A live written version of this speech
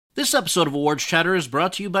This episode of Awards Chatter is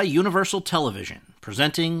brought to you by Universal Television,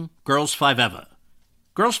 presenting Girls 5 Eva.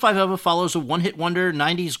 Girls 5 Eva follows a one-hit wonder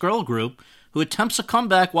 90s girl group who attempts a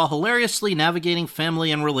comeback while hilariously navigating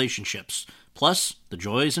family and relationships, plus the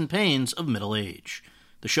joys and pains of middle age.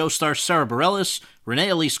 The show stars Sarah Bareilles, Renee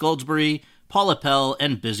Elise Goldsberry, Paula Pell,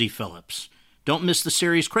 and Busy Phillips. Don't miss the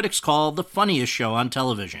series critics call the funniest show on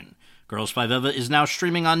television. Girls 5 Eva is now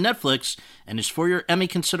streaming on Netflix and is for your Emmy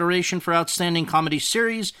consideration for Outstanding Comedy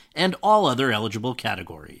Series and all other eligible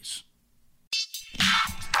categories.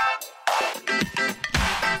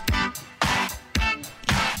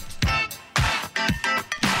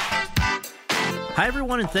 Hi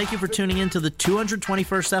everyone, and thank you for tuning in to the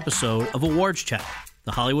 221st episode of Awards Chat,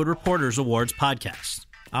 the Hollywood Reporters Awards podcast.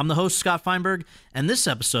 I'm the host, Scott Feinberg, and this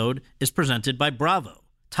episode is presented by Bravo,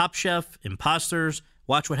 Top Chef, Imposters,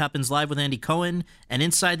 Watch What Happens Live with Andy Cohen, and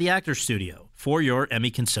Inside the Actors Studio for your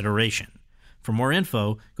Emmy consideration. For more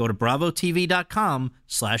info, go to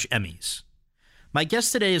bravotv.com/Emmys. My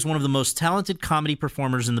guest today is one of the most talented comedy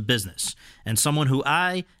performers in the business, and someone who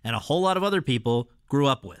I, and a whole lot of other people, grew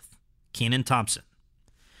up with, Kenan Thompson.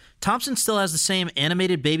 Thompson still has the same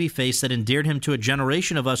animated baby face that endeared him to a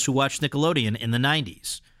generation of us who watched Nickelodeon in the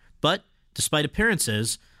 90s. But, despite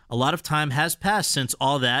appearances, a lot of time has passed since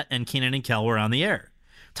All That and Kenan and Kel were on the air.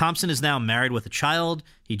 Thompson is now married with a child,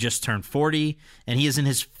 he just turned 40, and he is in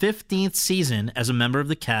his 15th season as a member of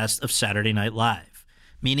the cast of Saturday Night Live,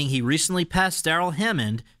 meaning he recently passed Darrell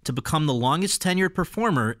Hammond to become the longest tenured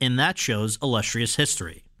performer in that show's illustrious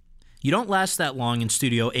history. You don't last that long in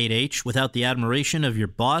Studio 8H without the admiration of your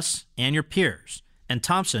boss and your peers, and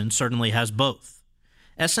Thompson certainly has both.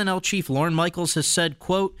 SNL chief Lorne Michaels has said,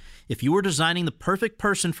 quote, "If you were designing the perfect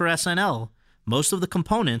person for SNL, most of the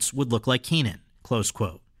components would look like Kenan," close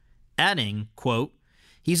quote. Adding, quote,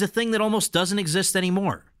 "He's a thing that almost doesn't exist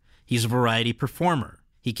anymore. He's a variety performer.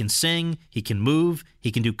 He can sing, he can move,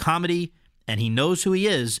 he can do comedy, and he knows who he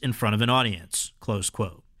is in front of an audience," close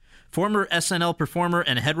quote. Former SNL performer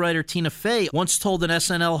and head writer Tina Fey once told an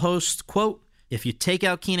SNL host, quote, "If you take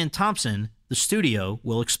out Kenan Thompson, the studio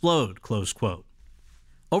will explode," close quote.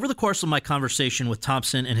 Over the course of my conversation with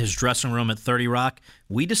Thompson in his dressing room at 30 Rock,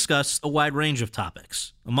 we discussed a wide range of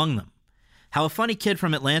topics, among them how a funny kid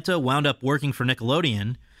from Atlanta wound up working for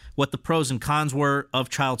Nickelodeon, what the pros and cons were of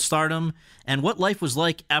child stardom, and what life was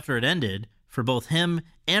like after it ended for both him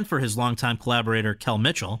and for his longtime collaborator Kel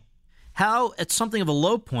Mitchell, how, at something of a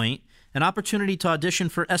low point, an opportunity to audition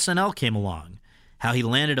for SNL came along, how he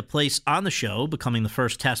landed a place on the show, becoming the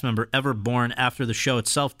first cast member ever born after the show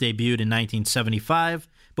itself debuted in 1975,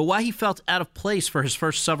 but why he felt out of place for his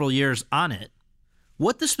first several years on it,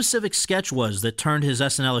 what the specific sketch was that turned his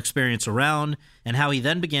SNL experience around, and how he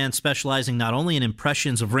then began specializing not only in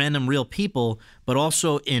impressions of random real people, but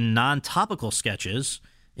also in non-topical sketches.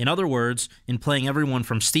 In other words, in playing everyone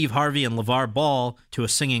from Steve Harvey and LeVar Ball to a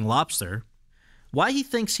singing lobster. Why he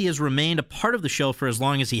thinks he has remained a part of the show for as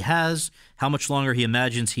long as he has, how much longer he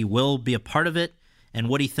imagines he will be a part of it, and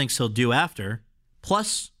what he thinks he'll do after.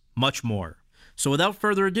 Plus, much more. So without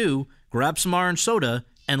further ado, grab some orange soda,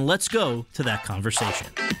 and let's go to that conversation.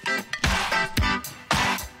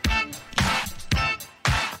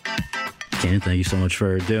 Kenan, thank you so much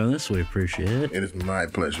for doing this. We appreciate it. It is my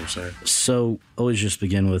pleasure, sir. So, always just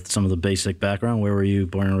begin with some of the basic background. Where were you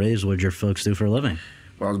born and raised? What did your folks do for a living?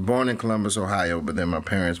 Well, I was born in Columbus, Ohio, but then my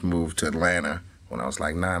parents moved to Atlanta when I was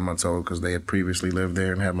like 9 months old because they had previously lived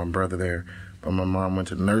there and had my brother there. But my mom went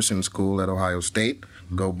to nursing school at Ohio State.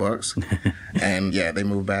 Go Bucks. And, yeah, they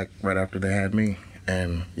moved back right after they had me.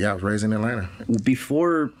 And, yeah, I was raised in Atlanta.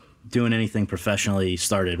 Before doing anything professionally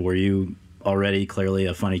started, were you already clearly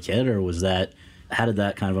a funny kid, or how did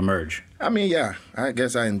that kind of emerge? I mean, yeah, I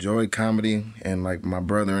guess I enjoyed comedy, and, like, my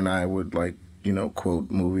brother and I would, like, you know,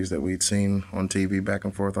 quote movies that we'd seen on TV back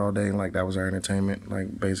and forth all day. Like, that was our entertainment,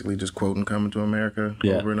 like, basically just quoting Coming to America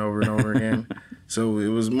over and over and over again. So it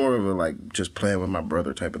was more of a, like, just playing with my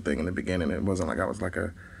brother type of thing in the beginning. It wasn't like I was, like,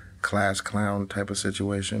 a class clown type of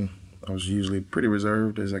situation. I was usually pretty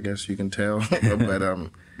reserved, as I guess you can tell. But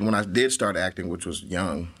when I did start acting, which was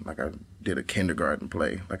young, like I did a kindergarten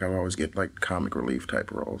play. Like I would always get like comic relief type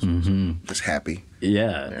roles. Mm-hmm. Just happy.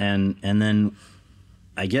 Yeah. And then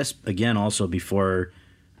I guess, again, also before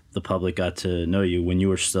the public got to know you, when you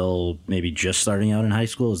were still maybe just starting out in high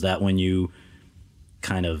school, is that when you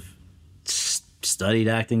kind of studied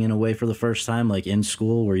acting in a way for the first time? Like in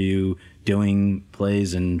school, were you doing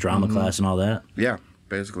plays and drama class and all that? Yeah.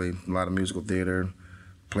 Basically, a lot of musical theater,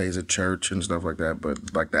 plays at church and stuff like that.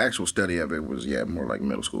 But like the actual study of it was, more like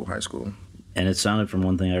middle school, high school. And it sounded from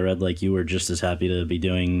one thing I read like you were just as happy to be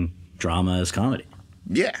doing drama as comedy.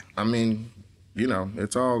 Yeah, I mean, you know,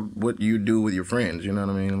 it's all what you do with your friends, you know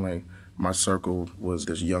what I mean? Like, my circle was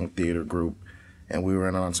this young theater group, and we were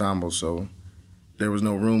in an ensemble, so there was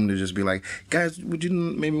no room to just be like, guys, would you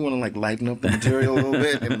maybe want to, like, lighten up the material a little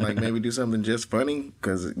bit and, like, maybe do something just funny?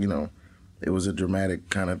 Because, you know, it was a dramatic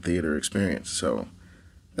kind of theater experience, so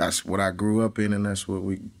that's what I grew up in, and that's what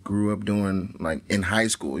we grew up doing, like, in high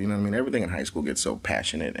school. You know what I mean? Everything in high school gets so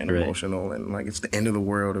passionate and emotional, and, like, it's the end of the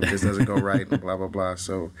world if this doesn't go right, and blah, blah, blah.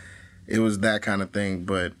 So it was that kind of thing.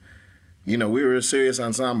 But, you know, we were a serious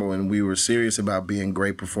ensemble, and we were serious about being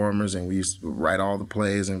great performers, and we used to write all the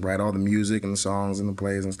plays and write all the music and the songs and the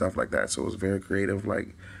plays and stuff like that. So it was very creative,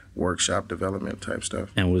 like, workshop development type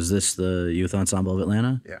stuff. And was this the Youth Ensemble of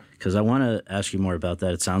Atlanta? Yeah. Because I want to ask you more about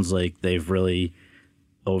that. It sounds like they've really,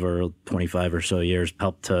 over 25 or so years,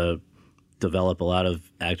 helped to develop a lot of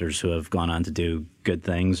actors who have gone on to do good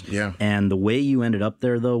things. Yeah. And the way you ended up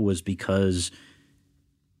there, though, was because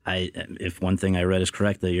if one thing I read is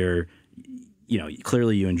correct, that you're, you know,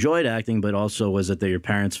 clearly you enjoyed acting, but also was it that your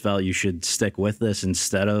parents felt you should stick with this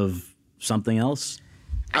instead of something else?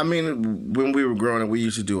 I mean, when we were growing up, we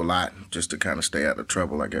used to do a lot just to kind of stay out of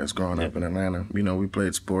trouble, I guess, growing up in Atlanta. You know, we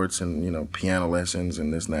played sports and, you know, piano lessons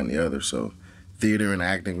and this, that, and the other. So theater and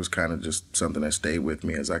acting was kind of just something that stayed with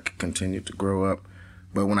me as I continued to grow up.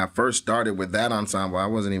 But when I first started with that ensemble, I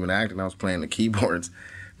wasn't even acting. I was playing the keyboards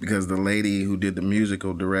because the lady who did the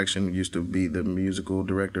musical direction used to be the musical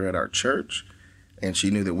director at our church, and she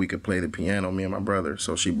knew that we could play the piano, me and my brother.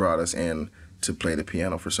 So she brought us in to play the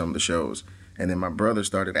piano for some of the shows. And then my brother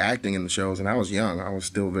started acting in the shows, and I was young. I was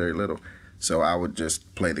still very little. So I would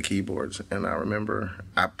just play the keyboards. And I remember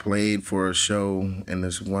I played for a show, and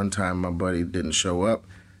this one time my buddy didn't show up,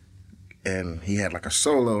 and he had like a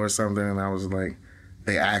solo or something, and I was like,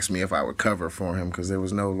 they asked me if I would cover for him because there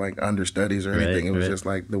was no like understudies or anything. It was just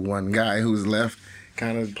like the one guy who was left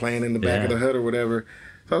kind of playing in the back of the hood or whatever.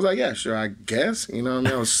 So I was like, yeah, sure, I guess. You know what I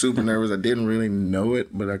mean? I was super nervous. I didn't really know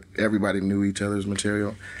it, but everybody knew each other's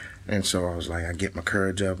material. And so I was like, I get my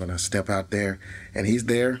courage up and I step out there, and he's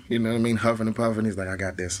there, you know what I mean, huffing and puffing. He's like, I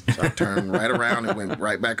got this. So I turned right around and went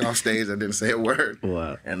right back off stage. I didn't say a word.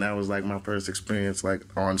 Wow. And that was like my first experience like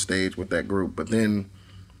on stage with that group. But then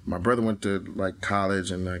my brother went to like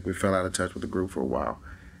college, and like we fell out of touch with the group for a while.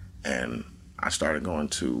 And I started going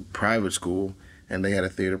to private school, and they had a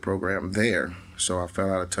theater program there. So I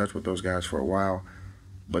fell out of touch with those guys for a while.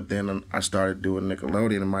 But then I started doing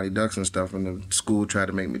Nickelodeon and Mighty Ducks and stuff, and the school tried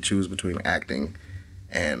to make me choose between acting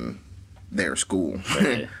and their school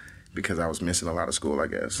because I was missing a lot of school, I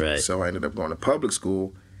guess. Right. So I ended up going to public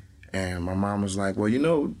school, and my mom was like, well, you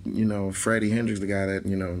know, Freddie Hendricks, the guy that,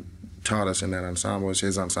 you know, taught us in that ensemble, it's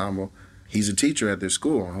his ensemble. He's a teacher at this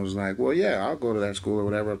school. I was like, well, yeah, I'll go to that school or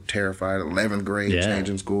whatever. I'm terrified. 11th grade,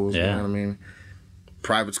 changing schools, you know what I mean?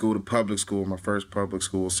 Private school to public school, my first public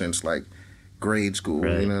school since like grade school,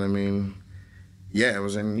 you know what I mean? Yeah, it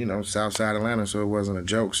was in, you know, South Side Atlanta, so it wasn't a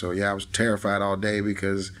joke. So yeah, I was terrified all day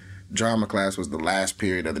because drama class was the last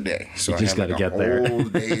period of the day. So you just I had like a whole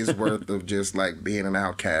day's worth of just like being an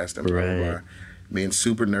outcast and blah, blah, blah. Being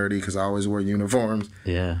super nerdy because I always wore uniforms.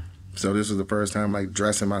 Yeah. So this was the first time like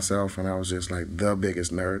dressing myself, and I was just like the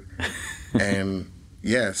biggest nerd. And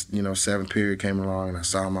yes, you know, 7th period came along, and I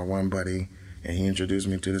saw my one buddy, and he introduced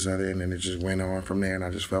me to this other, and then it just went on from there, and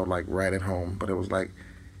I just felt like right at home. But it was like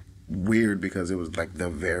weird because it was like the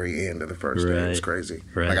very end of the first day. It was crazy.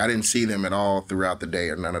 Like I didn't see them at all throughout the day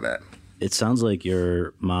or none of that. It sounds like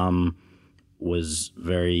your mom was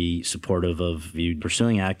very supportive of you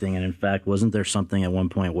pursuing acting, and in fact, wasn't there something at one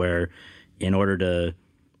point where in order to,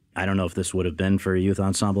 I don't know if this would have been for Youth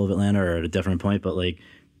Ensemble of Atlanta or at a different point, but like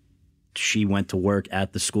she went to work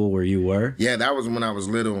at the school where you were? Yeah, that was when I was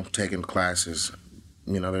little, taking classes.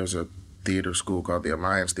 You know, there's a theater school called the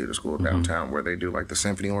Alliance Theater School downtown where they do like the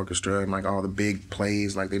symphony orchestra and like all the big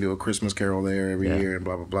plays, like they do a Christmas Carol there every year and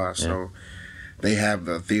blah, blah, blah. So they have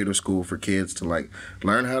the theater school for kids to like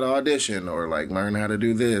learn how to audition or like learn how to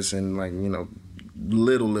do this and like, you know,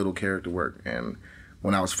 little character work. And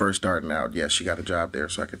when I was first starting out, she got a job there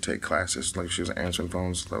so I could take classes. Like she was answering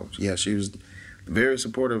phones. So yeah, she was very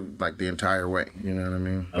supportive like the entire way, you know what I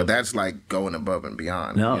mean? But that's like going above and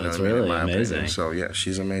beyond. No, you know it's what I mean, really in my amazing. opinion. So yeah,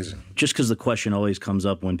 she's amazing. Just because the question always comes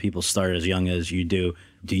up when people start as young as you do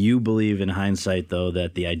you believe in hindsight, though,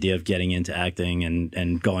 that the idea of getting into acting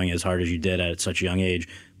and going as hard as you did at such a young age,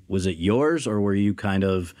 was it yours, or were you kind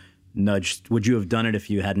of nudged? Would you have done it if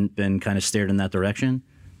you hadn't been kind of steered in that direction?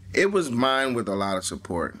 It was mine with a lot of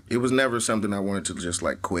support. It was never something I wanted to just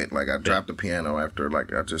like quit. Like I dropped the piano after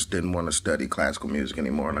like I just didn't want to study classical music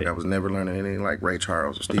anymore. Like I was never learning any like Ray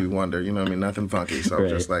Charles or Stevie Wonder, you know what I mean? Nothing funky. So I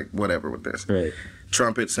was just like, whatever with this.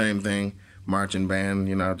 Trumpet, same thing. marching band.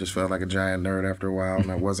 You know, I just felt like a giant nerd after a while,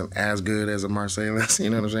 and I wasn't as good as a Marsalis. You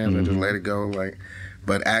know what I'm saying? So I just let it go. Like,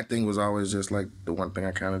 but acting was always just like the one thing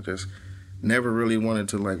I kind of just never really wanted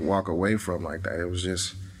to like walk away from like that. It was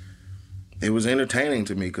just, it was entertaining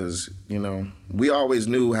to me because, you know, we always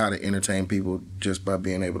knew how to entertain people just by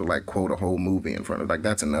being able to like quote a whole movie in front of, like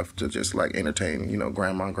that's enough to just like entertain, you know,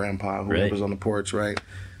 grandma and grandpa, whoever's on the porch, right?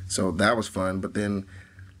 So that was fun. But then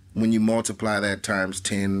when you multiply that times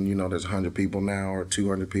 10, you know, there's 100 people now or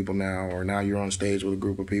 200 people now, or now you're on stage with a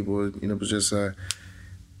group of people, you know, it was just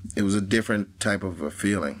it was a different type of a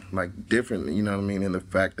feeling, like different, you know what I mean, in the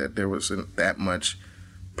fact that there wasn't that much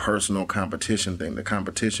personal competition thing. The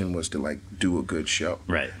competition was to like do a good show,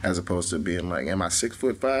 right? As opposed to being like, am I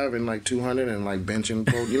 6'5" and like 200 and like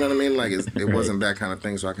benching, you know what I mean? Like it right. wasn't that kind of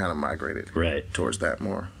thing. So I kind of migrated towards that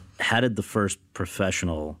more. How did the first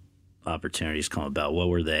professional opportunities come about? What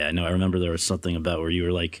were they? I remember there was something about where you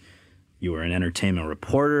were like, you were an entertainment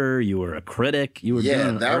reporter, you were a critic, you were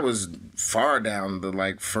doing that was far down the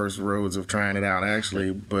like first roads of trying it out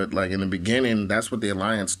actually. But like in the beginning, that's what the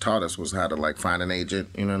Alliance taught us, was how to like find an agent,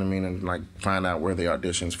 you know what I mean, and like find out where the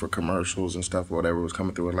auditions for commercials and stuff, whatever was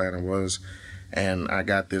coming through Atlanta was. And I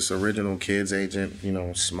got this original kids agent, you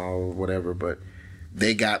know, small whatever, but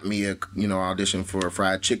they got me a, you know, audition for a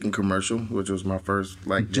fried chicken commercial, which was my first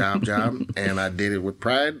like job, and I did it with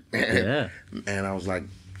pride. And I was like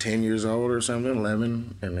 10 years old or something,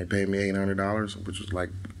 11, and they paid me $800, which was like,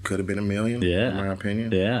 could have been $1 million, in my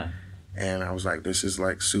opinion. Yeah. And I was like, this is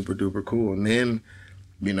like super duper cool. And then,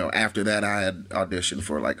 you know, after that, I had auditioned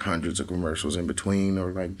for like hundreds of commercials in between,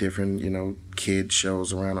 or like different, you know, kid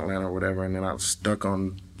shows around Atlanta or whatever. And then I was stuck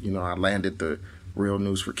on, you know, I landed the Real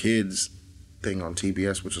News for Kids thing on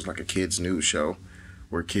TBS, which was like a kids news show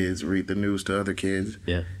where kids read the news to other kids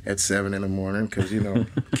at 7 in the morning because, you know,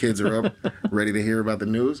 kids are up ready to hear about the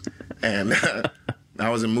news. And I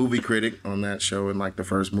was a movie critic on that show, and like the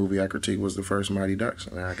first movie I critiqued was the first Mighty Ducks.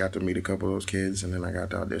 And I got to meet a couple of those kids, and then I got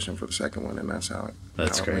to audition for the second one, and that's how it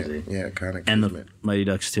That's crazy. Went. Yeah, kind of. And the Mighty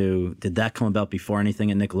Ducks 2, did that come about before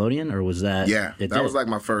anything at Nickelodeon, or was that? Yeah, that was like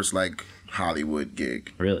my first like Hollywood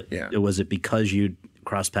gig. Really? Yeah. Was it because you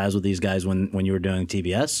crossed paths with these guys when you were doing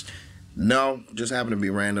TBS? No, just happened to be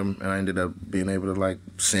random, and I ended up being able to like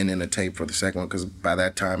send in a tape for the second one because by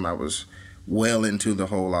that time I was well into the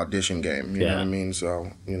whole audition game. You know what I mean?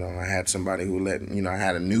 So, you know, I had somebody who I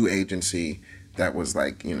had a new agency that was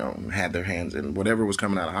like, you know, had their hands in whatever was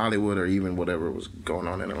coming out of Hollywood or even whatever was going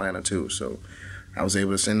on in Atlanta too. So I was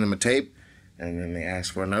able to send them a tape, and then they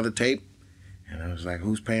asked for another tape, and I was like,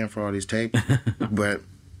 who's paying for all these tapes? But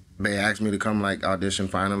they asked me to come like audition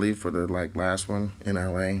finally for the like last one in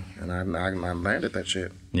LA, and I landed that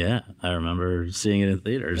shit. Yeah, I remember seeing it in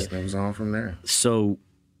theaters. It was on from there. So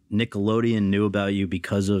Nickelodeon knew about you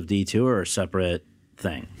because of D2 or a separate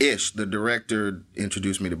thing? Ish. The director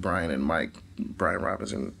introduced me to Brian and Mike, Brian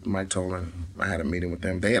Robinson, Mike Tolan. I had a meeting with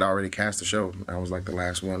them. They had already cast the show. I was like the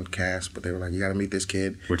last one cast, but they were like, you got to meet this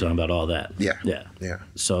kid. We're talking about all that. Yeah. Yeah.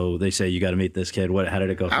 So they say you got to meet this kid. How did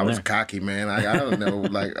it go from I was there? cocky, man. I don't know.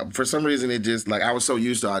 Like, for some reason, it just, like, I was so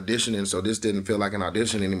used to auditioning, so this didn't feel like an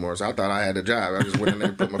audition anymore. So I thought I had a job. I just went in there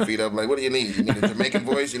and put my feet up, like, what do you need? You need a Jamaican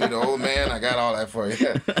voice? You need an old man? I got all that for you.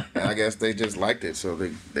 And I guess they just liked it, so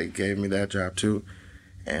they gave me that job, too.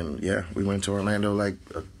 And, yeah, we went to Orlando, like,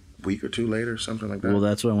 a week or two later, something like that. Well,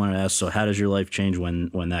 that's what I wanted to ask. So how does your life change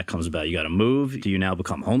when that comes about? You got to move? Do you now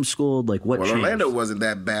become homeschooled? Like, what changed? Orlando wasn't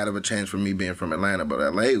that bad of a change for me being from Atlanta,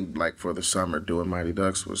 but LA, like, for the summer doing Mighty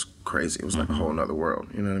Ducks was crazy. It was like a whole nother world,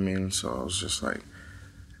 you know what I mean? So I was just like,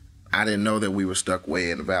 I didn't know that we were stuck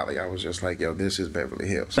way in the valley. I was just like, yo, this is Beverly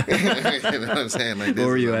Hills. You know what I'm saying? Like, this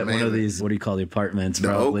were you at amazing. One of these, what do you call the apartments? The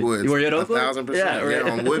probably? Oakwoods. Were you at Oakwood? 1,000%. Yeah, right.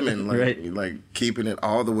 Yeah, on Woodman. Like, Right. like keeping it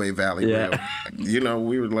all the way valley real. You know,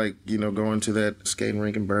 we were like, you know, going to that skating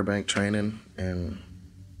rink in Burbank training. And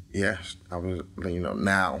yeah, I was, you know,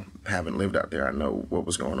 now having lived out there, I know what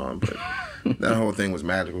was going on. But that whole thing was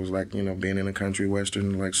magical. It was like, you know, being in a country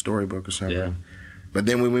western, like, storybook or something. Yeah. But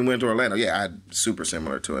then when we went to Orlando, yeah, super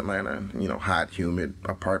similar to Atlanta. You know, hot, humid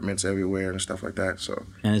apartments everywhere and stuff like that. So.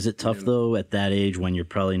 And is it tough, though, at that age when you're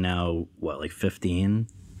probably now, like 15?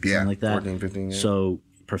 Yeah, something like that? 14, 15, yeah. So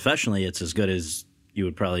professionally, it's as good as you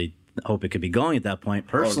would probably hope it could be going at that point.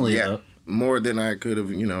 Personally, yeah. though. More than I could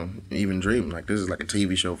have, you know, even dreamed. Like, this is like a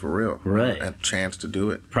TV show for real. Right. A chance to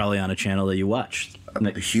do it. Probably on a channel that you watched.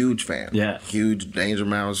 A huge fan. Yeah. Huge Danger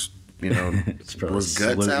Mouse, you know. Was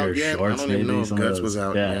Guts out yet? I don't even know if Guts was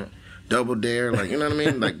out yet. Double Dare, like, you know what I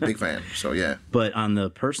mean? Like, big fan. So, yeah. But on the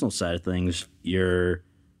personal side of things, you're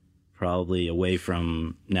probably away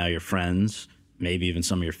from now your friends, maybe even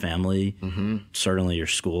some of your family, certainly your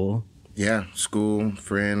school. Yeah, school,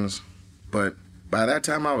 friends. But by that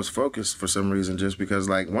time, I was focused for some reason, just because,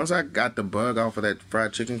 like, once I got the bug off of that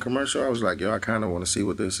fried chicken commercial, I was like, yo, I kind of want to see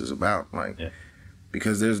what this is about. Like, Yeah.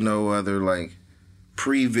 because there's no other, like,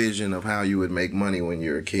 prevision of how you would make money when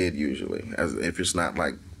you're a kid, usually, as if it's not,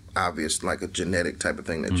 like, obvious, like a genetic type of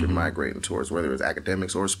thing that you're migrating towards, whether it's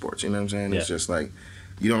academics or sports. You know what I'm saying? Yeah. It's just like,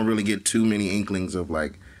 you don't really get too many inklings of,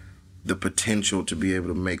 like, the potential to be able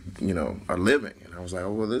to make, you know, a living. And I was like,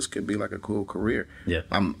 oh, well, this could be like a cool career. Yeah.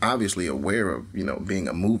 I'm obviously aware of, you know, being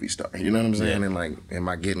a movie star. You know what I'm saying? Yeah. And like, am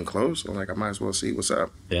I getting close? I'm like, I might as well see what's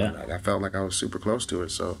up. Yeah. And I felt like I was super close to it.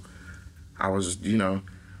 So I was, you know,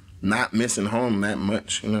 not missing home that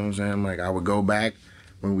much. You know what I'm saying? Like, I would go back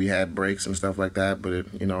when we had breaks and stuff like that. But, it,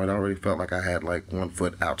 you know, it already felt like I had like one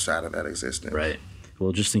foot outside of that existence. Right.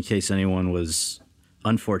 Well, just in case anyone was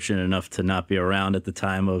unfortunate enough to not be around at the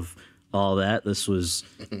time of all that, this was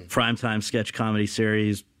primetime sketch comedy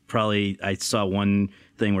series. Probably I saw one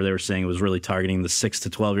thing where they were saying it was really targeting the 6 to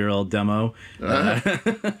 12-year-old demo.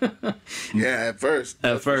 Yeah, at first. At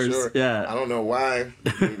that's for first, sure. yeah. I don't know why.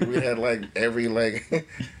 We had like every like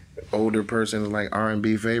older person's like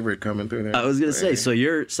R&B favorite coming through there. I was gonna say, so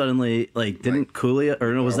you're suddenly like, didn't Coolio,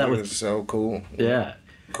 or no, was that It with? was so cool. Yeah.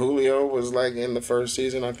 Coolio was like in the first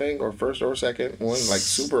season, I think, or first or second one, like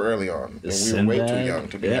super early on. And we were way too Sinbad? young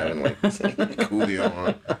to be Yeah. having like Coolio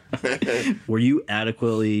on. Were you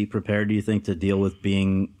adequately prepared, do you think, to deal with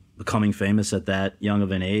becoming famous at that young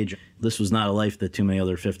of an age? This was not a life that too many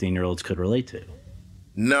other 15-year-olds could relate to.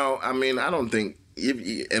 No, I mean, I don't think,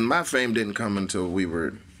 and my fame didn't come until we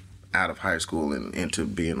were out of high school and into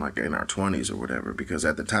being like in our 20s or whatever, because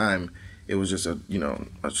at the time it was just a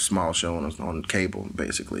small show on cable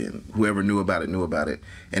basically, and whoever knew about it,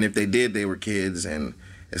 and if they did, they were kids, and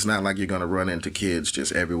it's not like you're gonna run into kids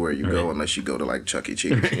just everywhere you go unless you go to like Chuck E.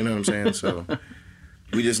 Cheese, you know what I'm saying? So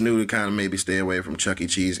we just knew to kind of maybe stay away from Chuck E.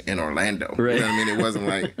 Cheese in Orlando. Right. You know what I mean? It wasn't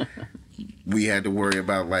like we had to worry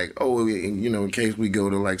about like, oh, you know, in case we go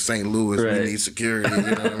to like St. Louis, Right. we need security, you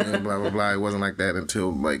know what I mean? Blah, blah, blah. It wasn't like that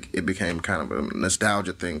until like it became kind of a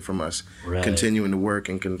nostalgia thing from us, Right. continuing to work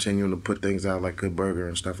and continuing to put things out like Good Burger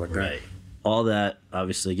and stuff like that. Right. All that,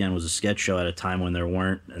 obviously, again, was a sketch show at a time when there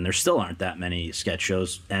weren't, and there still aren't that many sketch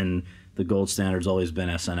shows, and the gold standard's always been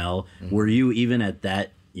SNL. Mm-hmm. Were you, even at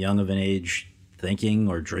that young of an age, thinking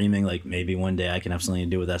or dreaming, like, maybe one day I can have something to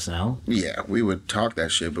do with SNL? Yeah, we would talk that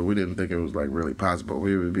shit, but we didn't think it was like really possible.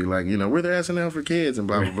 We would be like, you know, we're the SNL for kids and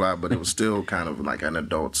blah, blah, blah, but it was still kind of like an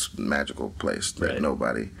adult's magical place that Right.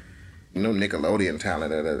 nobody, no Nickelodeon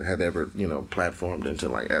talent that had ever, you know, platformed into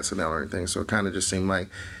like SNL or anything. So it kind of just seemed like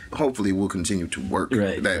hopefully we'll continue to work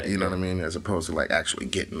Right, that, right, you know what I mean, as opposed to like actually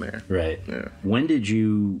getting there. Right. Yeah. When did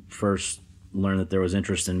you first learn that there was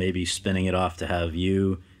interest in maybe spinning it off to have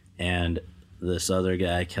you and this other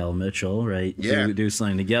guy, Kel Mitchell, right? Yeah. Do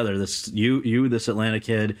something together. This this Atlanta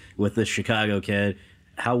kid with this Chicago kid.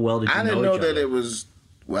 How well did you I know didn't know each that other? it was.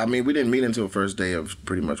 Well, I mean, we didn't meet until the first day of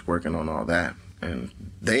pretty much working on all that, and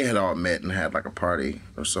they had all met and had like a party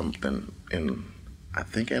or something in, I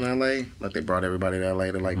think in LA. Like they brought everybody to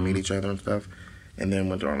LA to like meet each other and stuff, and then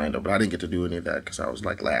went to Orlando. But I didn't get to do any of that because I was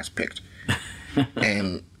like last picked,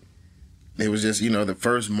 and it was just, you know, the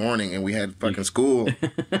first morning, and we had fucking school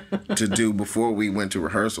to do before we went to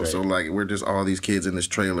rehearsal. So like we're just all these kids in this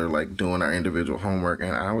trailer like doing our individual homework,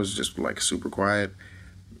 and I was just like super quiet.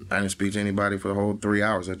 I didn't speak to anybody for the whole 3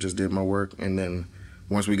 hours. I just did my work, and then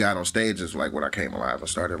once we got on stage, it's like when I came alive and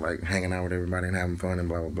started like hanging out with everybody and having fun and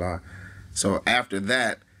blah blah blah. So after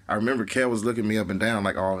that, I remember Kel was looking me up and down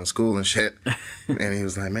like all in school and shit, and he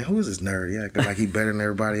was like, "Man, who is this nerd? Yeah, 'cause, like he better than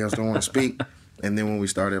everybody else. Don't want to speak." And then when we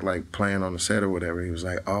started like playing on the set or whatever, he was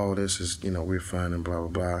like, "Oh, this is, you know, we're fun and blah blah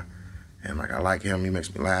blah." And like I like him, he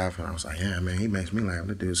makes me laugh, and I was like, "Yeah, man, he makes me laugh.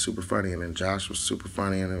 That dude's super funny." And then Josh was super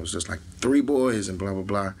funny, and it was just like 3 boys and blah blah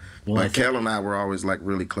blah. Well, I But Kel and I were always like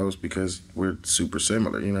really close because we're super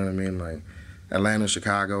similar. You know what I mean? Like Atlanta,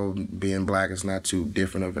 Chicago, being black is not too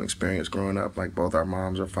different of an experience growing up. Like both our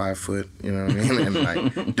moms are 5 foot. You know what I mean? And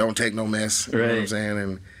like don't take no mess. You know what I'm Right. saying?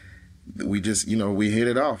 And we just, you know, we hit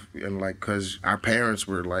it off, and like because our parents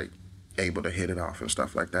were like able to hit it off and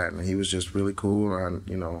stuff like that, and he was just really cool, and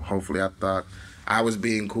you know, hopefully I thought I was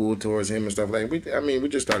being cool towards him and stuff like that. We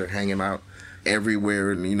just started hanging out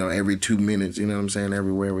everywhere, and you know, every 2 minutes, you know what I'm saying,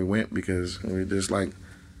 everywhere we went, because we were just like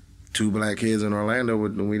 2 black kids in Orlando,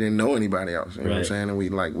 we didn't know anybody else, you know what I'm Right. saying, and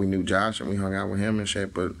we knew Josh and we hung out with him and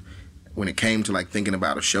shit, but when it came to like thinking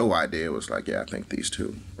about a show idea, it was like, yeah, I think these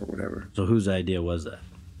two or whatever. So whose idea was that?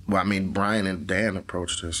 Well, I mean, Brian and Dan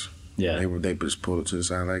approached us. Yeah. They just pulled it to the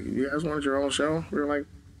side like, "You guys wanted your own show?" We were like,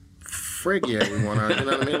 frig yeah, we want to, you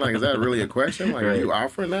know what I mean? Like, is that really a question? Like, are you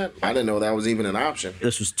offering that? I didn't know that was even an option.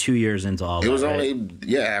 This was 2 years into all that, It was right?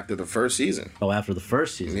 only, after the first season. Oh, after the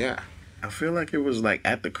first season. Yeah. I feel like it was like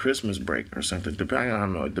at the Christmas break or something. I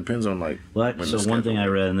don't know. It depends on like. Well, when so the one thing I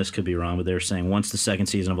schedule- read, and this could be wrong, but they were saying once the second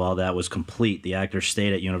season of all that was complete, the actors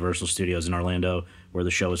stayed at Universal Studios in Orlando, where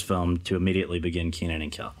the show was filmed, to immediately begin Kenan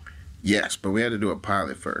and Kel. Yes, but we had to do a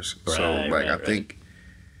pilot first. So Right, I think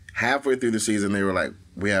halfway through the season they were like,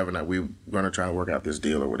 we're going to try to work out this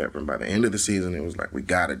deal or whatever. And by the end of the season, it was like we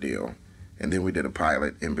got a deal, and then we did a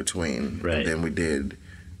pilot in between, Right. and then we did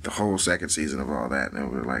the whole second season of all that,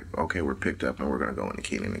 and we were like, okay, we're picked up, and we're going to go into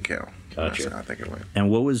Kenan and Kel. Gotcha. That's how I think it went.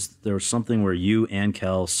 And there was something where you and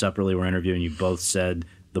Kel separately were interviewing, you both said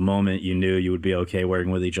the moment you knew you would be okay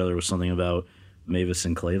working with each other was something about Mavis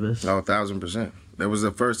and Clavis. Oh, 1,000%. That was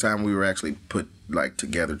the first time we were actually put like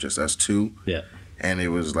together, just us two. Yeah. And it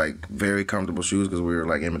was like very comfortable shoes because we were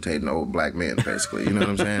like imitating old black men, basically. You know what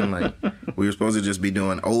I'm saying? Like we were supposed to just be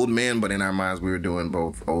doing old men, but in our minds we were doing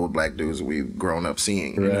both old black dudes that we've grown up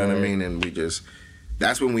seeing. You know what I mean? And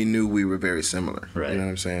that's when we knew we were very similar. Right. You know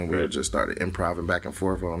what I'm saying? We just started improvising back and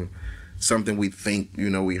forth on something we think,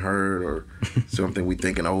 we heard, or something we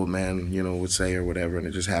think an old man, would say or whatever. And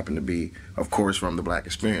it just happened to be, of course, from the black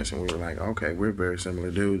experience. And we were like, okay, we're very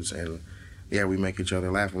similar dudes. And yeah, we make each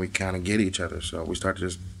other laugh and we kind of get each other. So we started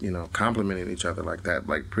just, complimenting each other like that,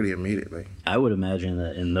 like pretty immediately. I would imagine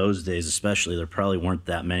that in those days, especially, there probably weren't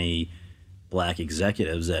that many black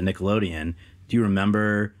executives at Nickelodeon. Do you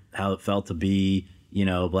remember how it felt to be,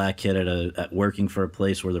 a black kid at working for a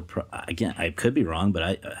place where again, I could be wrong,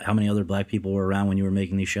 but how many other black people were around when you were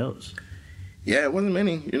making these shows? Yeah, it wasn't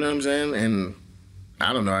many, you know what I'm saying? And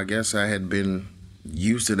I don't know, I guess I had been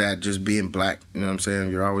used to that, just being black, you know what I'm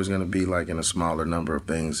saying? You're always going to be like in a smaller number of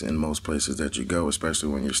things in most places that you go,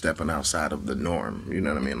 especially when you're stepping outside of the norm, you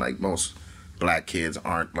know what I mean? Like most black kids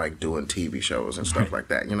aren't like doing TV shows and stuff like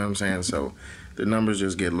that, you know what I'm saying? So the numbers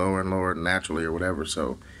just get lower and lower naturally or whatever.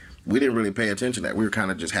 So we didn't really pay attention to that. We were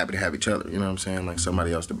kind of just happy to have each other, you know what I'm saying? Like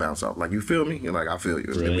somebody else to bounce off. Like, you feel me? You're like, I feel you.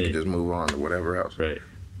 And then we can just move on to whatever else. Right.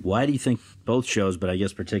 Why do you think both shows, but I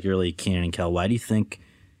guess particularly Kenan and Kel, why do you think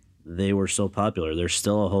they were so popular? There's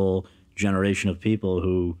still a whole generation of people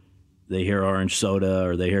who they hear Orange Soda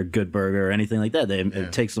or they hear Good Burger or anything like that.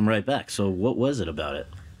 It takes them right back. So what was it about it?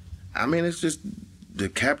 I mean, it's just to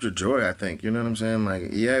capture joy, I think. You know what I'm saying? Like,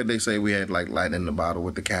 yeah, they say we had like lightning in the bottle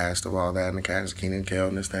with the cast of all that, and the cast of Kenan and Kel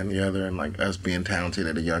and this, that, and the other, and like us being talented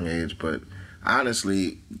at a young age. But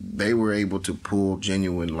honestly, they were able to pull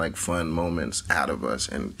genuine, like, fun moments out of us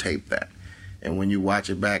and tape that. And when you watch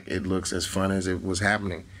it back, it looks as fun as it was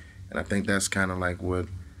happening. And I think that's kind of like what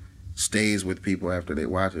stays with people after they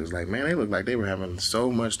watch it. It's like, man, they look like they were having so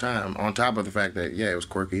much time. On top of the fact that, yeah, it was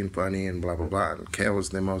quirky and funny and blah, blah, blah. And Kel was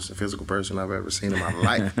the most physical person I've ever seen in my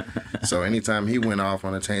life. So anytime he went off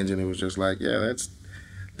on a tangent, it was just like, yeah,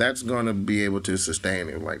 that's going to be able to sustain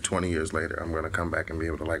it. Like 20 years later, I'm going to come back and be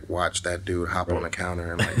able to like watch that dude hop on the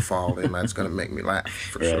counter and like fall, and that's going to make me laugh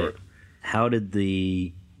for sure. How did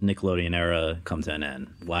the Nickelodeon era come to an end?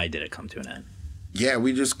 Why did it come to an end? Yeah,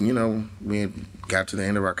 we just, we had got to the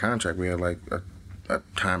end of our contract. We had like a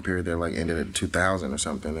time period that like ended in 2000 or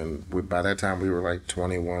something. And by that time we were like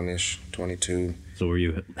 21-ish, 22. So were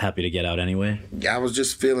you happy to get out anyway? I was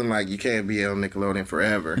just feeling like you can't be on Nickelodeon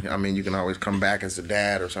forever. I mean, you can always come back as a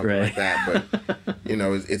dad or something like that. But,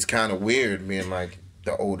 it's kind of weird being like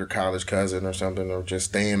the older college cousin or something, or just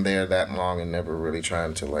staying there that long and never really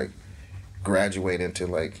trying to like graduate into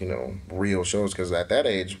like, real shows. Because at that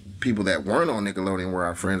age, people that weren't on Nickelodeon were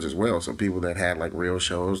our friends as well. So people that had like real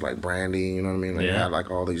shows like Brandy, you know what I mean? Like had like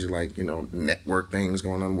all these like, network things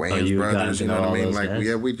going on, Wayans Brothers, you know what I mean? Like,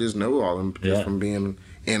 yeah, we just knew all of them just from being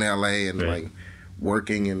in LA and like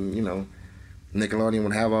working, and, Nickelodeon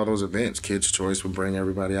would have all those events. Kids' Choice would bring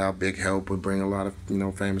everybody out. Big Help would bring a lot of,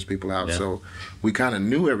 famous people out. So we kind of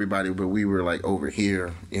knew everybody, but we were like over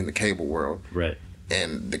here in the cable world. Right.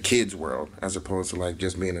 And the kids world, as opposed to like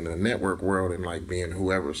just being in the network world and like being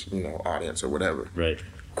whoever's, audience or whatever. Right.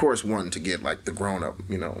 Of course, wanting to get like the grown up,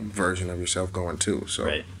 version of yourself going too. So.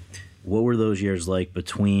 Right. What were those years like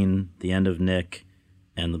between the end of Nick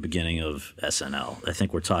and the beginning of SNL? I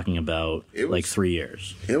think we're talking about like 3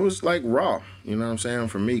 years. It was like raw, you know what I'm saying,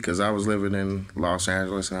 for me, because I was living in Los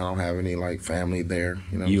Angeles and I don't have any like family there.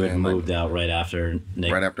 You had moved out right after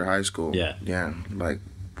Nick. Right after high school. Yeah. Yeah. Like,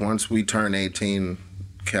 once we turned 18,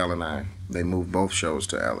 Kel and I, they moved both shows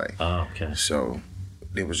to LA. Oh, okay. So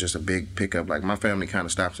it was just a big pickup. Like, my family kind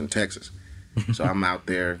of stops in Texas. So I'm out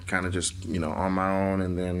there kind of just, on my own.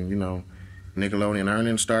 And then, Nickelodeon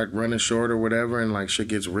earnings start running short or whatever, and like shit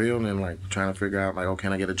gets real, and then like trying to figure out like, oh,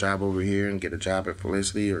 can I get a job over here and get a job at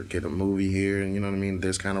Felicity or get a movie here, and you know what I mean,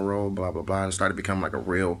 this kind of role, blah blah blah. And it started to become like a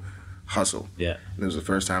real hustle. Yeah. And it was the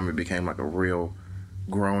first time it became like a real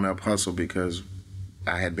grown up hustle, because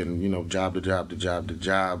I had been, you know, job to job to job to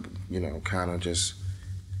job, you know, kind of just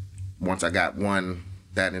once I got one,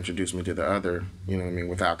 that introduced me to the other, you know what I mean,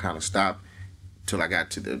 without kind of stop. Till I got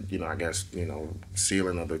to the, you know, I guess, you know,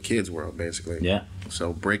 ceiling of the kids' world, basically. Yeah.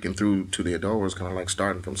 So breaking through to the adult was kind of like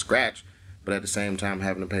starting from scratch, but at the same time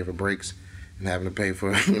having to pay for breaks and having to pay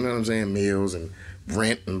for, you know what I'm saying, meals and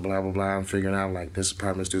rent and blah, blah, blah. And figuring out, like, this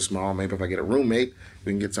apartment's too small. Maybe if I get a roommate,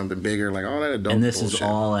 we can get something bigger. Like, all that adult And this bullshit. is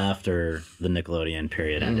all after the Nickelodeon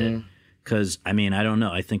period ended. Because, I mean, I don't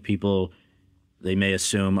know. I think people, they may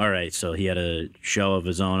assume, all right, so he had a show of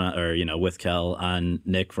his own, or, you know, with Kel on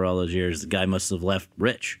Nick for all those years. The guy must have left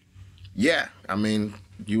rich. Yeah, I mean,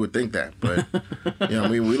 you would think that, but you know,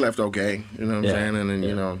 we left okay, you know what I'm saying? And then,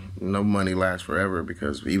 you know, no money lasts forever,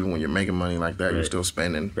 because even when you're making money like that, you're still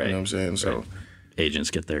spending, you know what I'm saying? So agents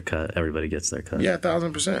get their cut, everybody gets their cut. Yeah,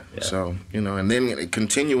 1,000%. Yeah. So, you know, and then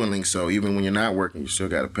continually, so even when you're not working, you still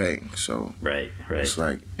got to pay. So right. It's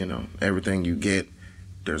like, you know, everything you get,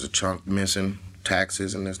 there's a chunk missing,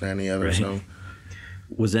 taxes and this, that, and the other. Right. So,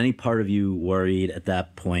 was any part of you worried at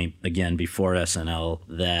that point, again, before SNL,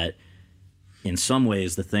 that in some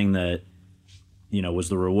ways the thing that, you know, was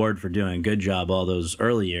the reward for doing a good job all those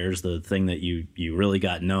early years, the thing that you really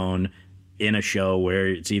got known in a show where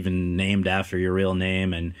it's even named after your real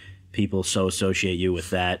name and people so associate you with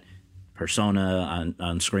that persona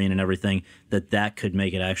on screen and everything, that could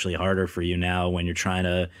make it actually harder for you now when you're trying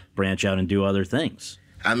to branch out and do other things?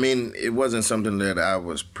 I mean, it wasn't something that I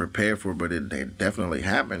was prepared for, but it definitely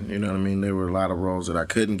happened. You know what I mean? There were a lot of roles that I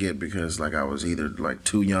couldn't get because, like, I was either, like,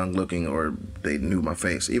 too young looking or they knew my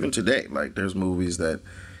face. Even today, like, there's movies that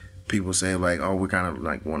people say, like, oh, we kind of,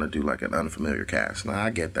 like, want to do, like, an unfamiliar cast. Now,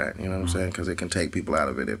 I get that, you know what I'm saying? Because it can take people out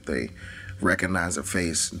of it if they recognize a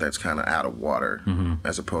face that's kind of out of water,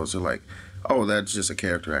 as opposed to, like, oh, that's just a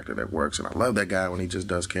character actor that works. And I love that guy when he just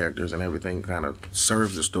does characters and everything kind of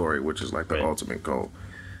serves the story, which is, like, the ultimate goal.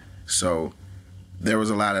 So there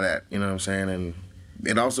was a lot of that, you know what I'm saying? And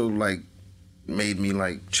it also, like, made me,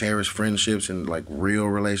 like, cherish friendships and, like, real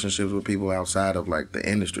relationships with people outside of, like, the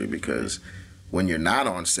industry, because when you're not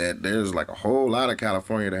on set, there's, like, a whole lot of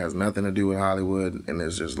California that has nothing to do with Hollywood, and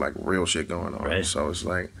there's just, like, real shit going on. Right. So it's,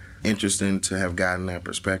 like, interesting to have gotten that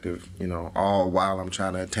perspective, you know, all while I'm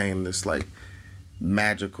trying to attain this, like,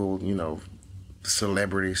 magical, you know,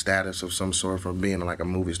 celebrity status of some sort from being like a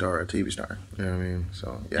movie star or a TV star. You know what I mean?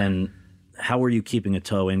 So, yeah. And how were you keeping a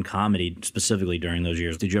toe in comedy specifically during those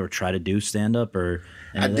years? Did you ever try to do stand-up or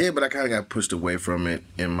anything? I did, but I kind of got pushed away from it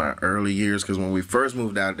in my early years, because when we first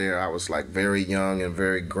moved out there, I was like very young and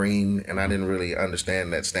very green, and I didn't really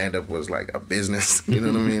understand that stand-up was like a business. You know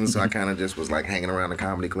what I mean? So I kind of just was like hanging around the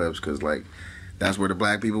comedy clubs because, like, that's where the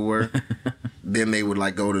black people were. Then they would,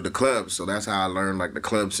 like, go to the clubs. So that's how I learned, like, the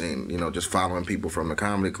club scene, you know, just following people from the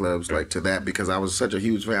comedy clubs, like, to that, because I was such a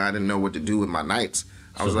huge fan. I didn't know what to do with my nights.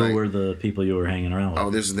 So who were the people you were hanging around with? Oh,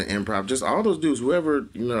 this is the Improv. Just all those dudes, whoever,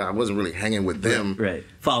 you know, I wasn't really hanging with them. Right.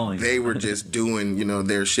 Following They were just doing, you know,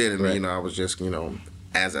 their shit. And, you know, I was just, you know,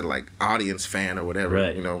 as a, like, audience fan or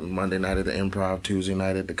whatever, you know, Monday night at the Improv, Tuesday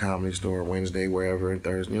night at the Comedy Store, Wednesday, wherever,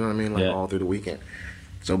 Thursday, you know what I mean? Like, all through the weekend.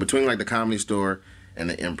 So between, like, the Comedy Store and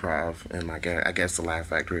the Improv and, like, I guess the Laugh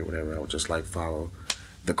Factory or whatever, I would just, like, follow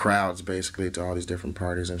the crowds basically to all these different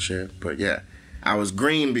parties and shit. But yeah, I was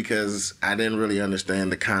green because I didn't really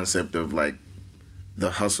understand the concept of, like,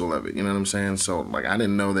 the hustle of it, you know what I'm saying? So, like, I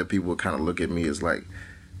didn't know that people would kind of look at me as, like,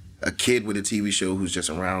 a kid with a TV show who's just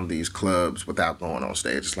around these clubs without going on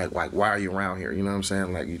stage. It's like, why are you around here? You know what I'm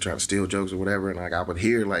saying? Like, you trying to steal jokes or whatever. And, like, I would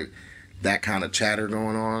hear, like, that kind of chatter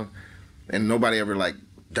going on, and nobody ever, like,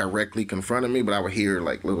 directly confronted me, but I would hear,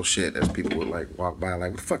 like, little shit as people would, like, walk by,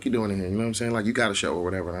 like, what the fuck you doing in here? You know what I'm saying? Like, you got a show or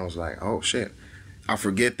whatever. And I was like, oh, shit. I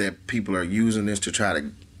forget that people are using this to try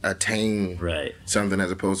to attain something,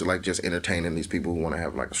 as opposed to, like, just entertaining these people who want to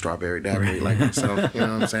have, like, a strawberry daiquiri like myself. You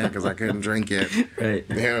know what I'm saying? Because I couldn't drink yet. You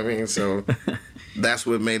know what I mean? So that's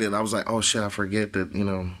what made it. I was like, oh, shit, I forget that, you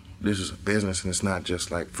know, this is a business and it's not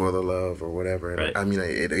just, like, for the love or whatever. And I mean,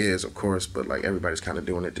 it is, of course, but, like, everybody's kind of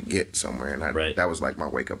doing it to get somewhere. And that was, like, my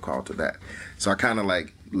wake-up call to that. So I kind of,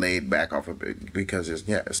 like, laid back off of it because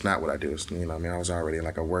it's not what I do. It's, you know what I mean? I was already,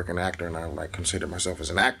 like, a working actor, and I, like, consider myself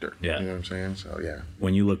as an actor. You know what I'm saying? So, yeah.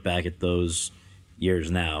 When you look back at those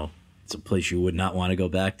years now, it's a place you would not want to go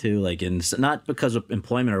back to, like, in, not because of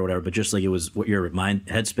employment or whatever, but just, like, it was what your mind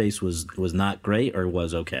headspace was not great or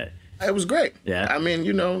was okay? It was great. Yeah. I mean,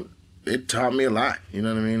 you know, it taught me a lot. You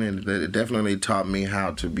know what I mean? It definitely taught me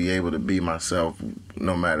how to be able to be myself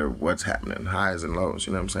no matter what's happening, highs and lows.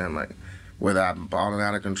 You know what I'm saying? Like, whether I'm balling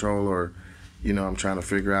out of control or, you know, I'm trying to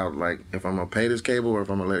figure out, like, if I'm going to pay this cable or if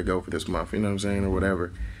I'm going to let it go for this month, you know what I'm saying, or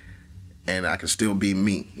whatever. And I can still be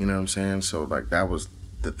me, you know what I'm saying? So, like, that was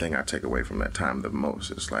the thing I take away from that time the most.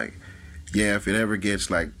 It's like, yeah, if it ever gets,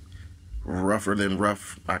 like, rougher than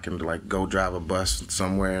rough, I can, like, go drive a bus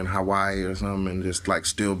somewhere in Hawaii or something and just, like,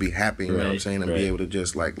 still be happy, you know what I'm saying, and be able to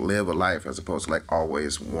just, like, live a life as opposed to, like,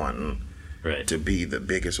 always wanting to be the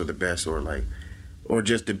biggest or the best or, like, or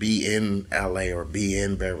just to be in LA or be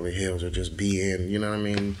in Beverly Hills or just be in, you know what I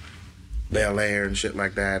mean, Bel Air and shit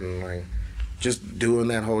like that, and like just doing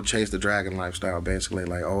that whole chase the dragon lifestyle, basically.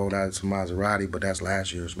 Like, oh, that's a Maserati, but that's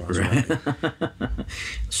last year's Maserati.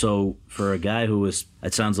 So for a guy who was,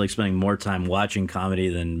 it sounds like spending more time watching comedy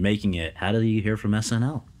than making it, how did you hear from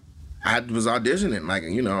SNL? I was auditioning, like,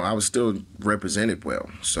 you know, I was still represented well,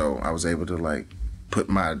 so I was able to, like, put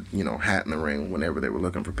my, you know, hat in the ring whenever they were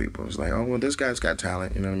looking for people. It's like, oh, well, this guy's got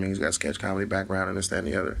talent, you know what I mean? He's got sketch comedy background and this, that, and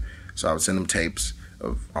the other. So I would send them tapes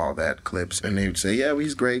of all that, clips, and they would say, yeah, well,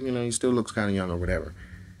 he's great, you know, he still looks kind of young or whatever.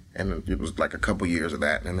 And it was like a couple years of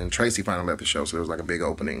that. And then Tracy finally left the show, so there was like a big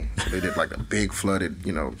opening. So they did like a big flooded,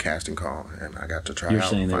 you know, casting call, and I got to try out. You're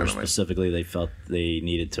saying finally. They were specifically, they felt they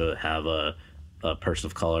needed to have a person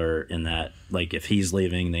of color in that, like, if he's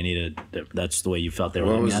leaving, they needed, that's the way you felt they were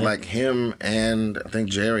looking at it? Well, it was like him and I think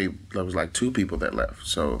Jerry, there was like two people that left.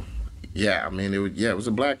 So, yeah, I mean, it was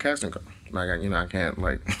a black casting call. Like, you know, I can't,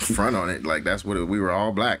 like, front on it. Like, that's what we were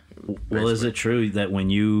all black. Basically. Well, is it true that when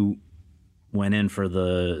you went in for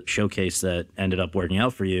the showcase that ended up working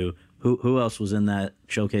out for you, who else was in that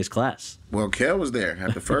showcase class? Well, Kel was there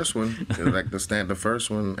at the first one, like the first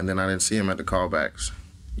one, and then I didn't see him at the callbacks.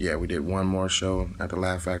 Yeah, we did one more show at the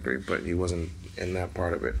Laugh Factory, but he wasn't in that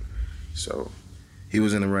part of it. So he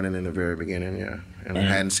was in the running in the very beginning, yeah. And I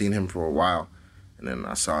hadn't seen him for a while, and then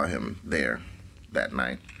I saw him there that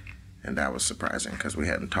night, and that was surprising because we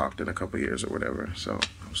hadn't talked in a couple years or whatever. So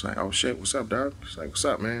I was like, oh shit, what's up, dog? He's like, what's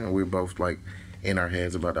up, man? And we were both like in our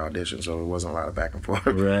heads about the audition, so it wasn't a lot of back and forth.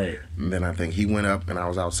 Right. And then I think he went up, and I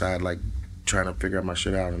was outside like trying to figure out my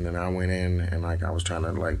shit out, and then I went in, and like I was trying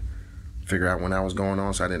to like figure out when that was going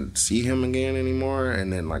on, so I didn't see him again anymore,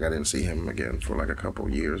 and then like I didn't see him again for like a couple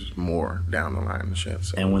years more down the line and shit.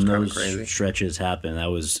 So and when those stretches happen,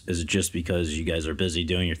 is it just because you guys are busy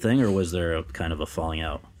doing your thing, or was there a kind of a falling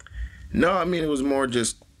out? No, I mean, it was more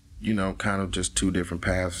just, you know, kind of just two different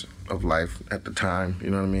paths of life at the time, you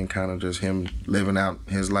know what I mean? Kind of just him living out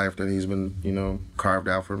his life that he's been, you know, carved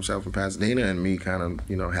out for himself in Pasadena, and me kind of,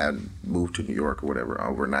 you know, had moved to New York or whatever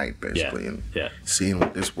overnight, basically, and seeing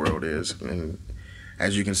what this world is. And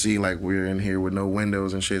as you can see, like, we're in here with no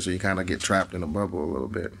windows and shit, so you kind of get trapped in a bubble a little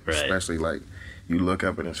bit, especially, like, you look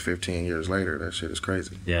up and it's 15 years later. That shit is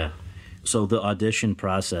crazy. Yeah. So the audition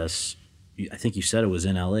process, I think you said it was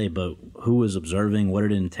in LA, but who was observing? What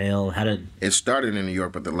did it entail? How did it started in New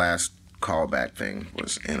York, but the last callback thing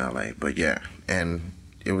was in LA. But yeah, and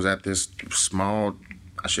it was at this small,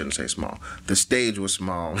 I shouldn't say small, the stage was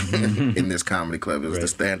small in this comedy club. It was the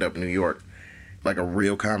Stand Up New York, like a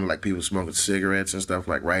real comedy, like people smoking cigarettes and stuff,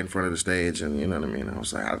 like right in front of the stage. And you know what I mean? I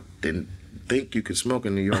was like, I didn't think you could smoke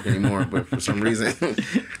in New York anymore, but for some reason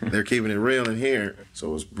they're keeping it real in here. So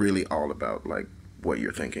it was really all about like what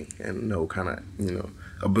you're thinking, and no kind of, you know,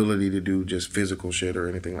 ability to do just physical shit or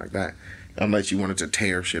anything like that, unless you wanted to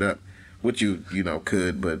tear shit up, which you know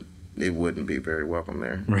could, but it wouldn't be very welcome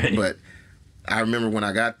there. Right. But I remember when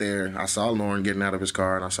I got there, I saw Lauren getting out of his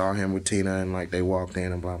car, and I saw him with Tina, and like they walked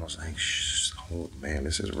in and blah blah. I was like, shh, oh man,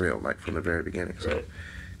 this is real, like from the very beginning. So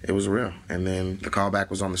it was real. And then the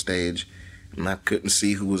callback was on the stage, and I couldn't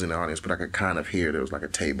see who was in the audience, but I could kind of hear there was like a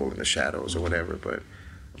table in the shadows or whatever. But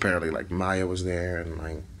apparently, like, Maya was there, and,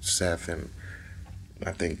 like, Seth, and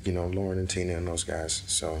I think, you know, Lauren and Tina and those guys,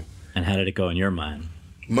 so. And how did it go in your mind?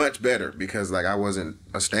 Much better, because, like, I wasn't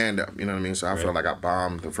a stand-up, you know what I mean? So I felt like I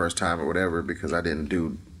bombed the first time or whatever, because I didn't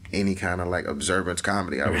do any kind of, like, observance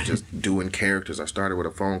comedy. I was just doing characters. I started with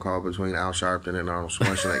a phone call between Al Sharpton and Arnold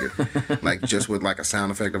Schwarzenegger, like, just with, like, a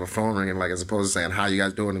sound effect of a phone ringing, like, as opposed to saying, how you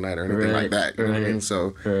guys doing tonight, or anything like that, you know what I mean?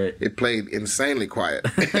 So it played insanely quiet.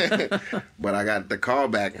 But I got the call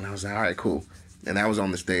back, and I was like, all right, cool. And that was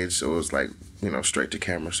on the stage, so it was, like, you know, straight to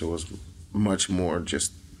camera, so it was much more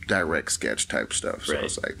just direct sketch type stuff. So I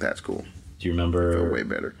was like, that's cool. Do you remember way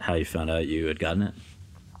better how you found out you had gotten it?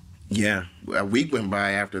 Yeah, a week went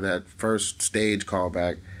by after that first stage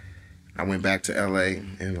callback. I went back to LA,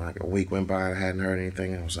 and like a week went by, I hadn't heard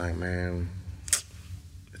anything. I was like, man,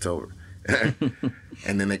 it's over.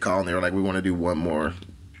 And then they called, and they were like, we want to do one more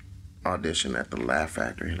audition at the Laugh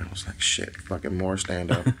Factory, and I was like, shit, fucking more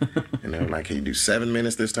stand up. And they were like, can you do 7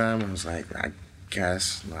 minutes this time? I was like, I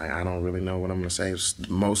guess. Like, I don't really know what I'm gonna say. It was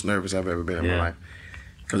the most nervous I've ever been in my life,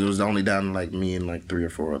 because it was only down to like me and like 3 or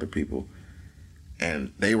 4 other people,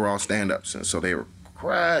 and they were all stand ups, and so they were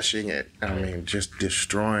crushing it. I mean, just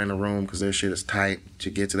destroying the room because their shit is tight. To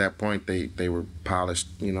get to that point, they were polished,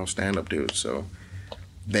 you know, stand up dudes. So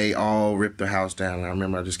they all ripped the house down. And I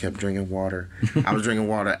remember I just kept drinking water. I was drinking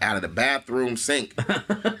water out of the bathroom sink.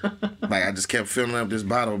 Like, I just kept filling up this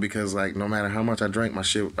bottle because, like, no matter how much I drank, my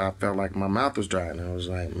shit, I felt like my mouth was dry. And I was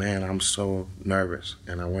like, man, I'm so nervous.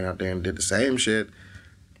 And I went out there and did the same shit.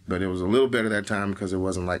 But it was a little better that time because it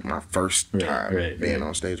wasn't like my first time being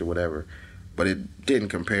on stage or whatever. But it didn't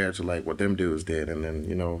compare to like what them dudes did. And then,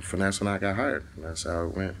 you know, Finesse and I got hired. And that's how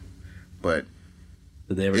it went. But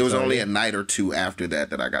it was only a night or 2 after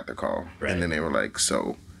that I got the call. Right. And then they were like,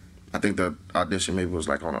 so I think the audition maybe was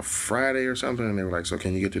like on a Friday or something. And they were like, so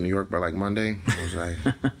can you get to New York by like Monday? I was like,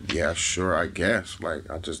 yeah, sure, I guess.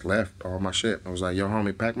 Like, I just left all my shit. I was like, yo,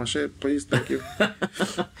 homie, pack my shit, please. Thank you.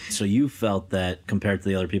 So you felt that compared to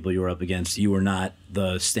the other people you were up against, you were not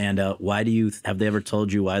the standout. Have they ever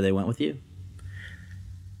told you why they went with you?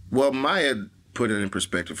 Well, Maya put it in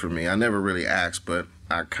perspective for me. I never really asked, but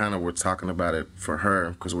I kind of was talking about it for her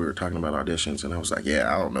because we were talking about auditions, and I was like,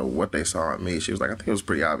 yeah, I don't know what they saw in me. She was like, I think it was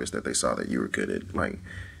pretty obvious that they saw that you were good at, like,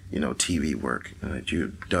 you know, TV work, that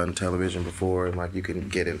you'd done television before, and, like, you can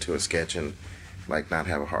get into a sketch and, like, not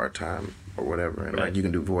have a hard time or whatever, and, like, you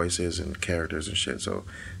can do voices and characters and shit, so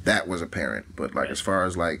that was apparent. But, like, as far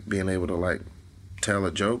as, like, being able to, like, tell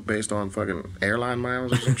a joke based on fucking airline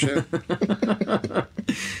miles or some shit.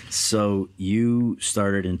 So you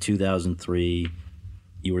started in 2003.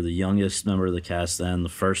 You were the youngest member of the cast then, the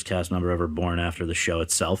first cast member ever born after the show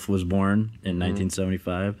itself was born in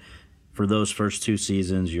 1975. For those first 2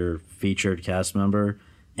 seasons, you're featured cast member,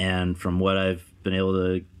 and from what I've been able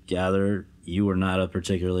to gather, you were not a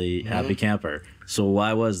particularly happy camper. So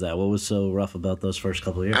why was that? What was so rough about those first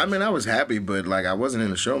couple of years? I mean, I was happy, but like I wasn't in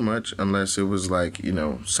the show much unless it was like, you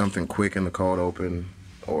know, something quick in the cold open,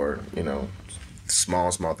 or, you know,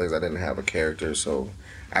 small things. I didn't have a character, so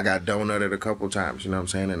I got donutted a couple times, you know what I'm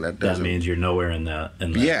saying? And that means you're nowhere in that.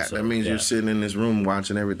 Yeah, so, that means you're sitting in this room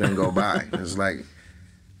watching everything go by. It's like,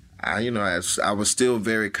 I was still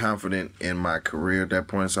very confident in my career at that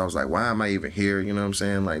point, so I was like, why am I even here? You know what I'm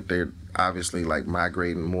saying? Like, they're obviously like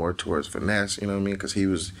migrating more towards Finesse, you know what I mean? Because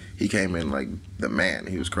he came in like the man.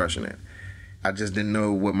 He was crushing it. I just didn't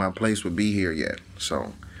know what my place would be here yet,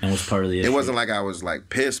 so. And was part of the issue. It wasn't like I was like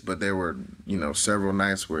pissed, but there were, you know, several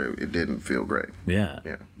nights where it didn't feel great. Yeah.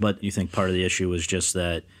 But you think part of the issue was just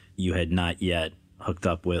that you had not yet hooked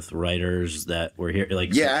up with writers that were here?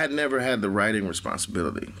 Like, yeah, I had never had the writing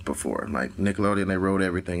responsibility before. Like, Nickelodeon, they wrote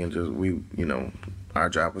everything, and just our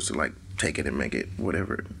job was to like take it and make it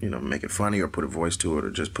whatever, you know, make it funny or put a voice to it or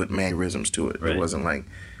just put mannerisms to it. Right. It wasn't like,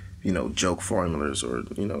 you know, joke formulas or,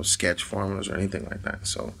 you know, sketch formulas or anything like that.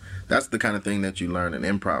 So that's the kind of thing that you learn in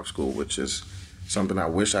improv school, which is something I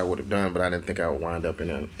wish I would have done, but I didn't think I would wind up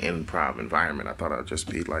in an improv environment. I thought I'd just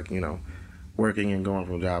be like, you know, working and going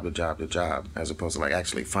from job to job to job, as opposed to like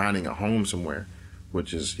actually finding a home somewhere,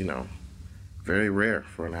 which is, you know, very rare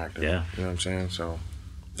for an actor. Yeah. You know what I'm saying? So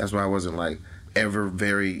that's why I wasn't like ever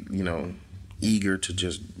very, you know, eager to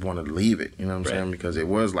just want to leave it. You know what I'm saying? Because it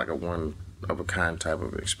was like a one of a kind type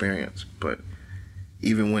of experience. But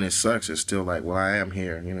even when it sucks, it's still like, well, I am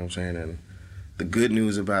here. You know what I'm saying? And the good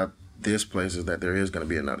news about this place is that there is going to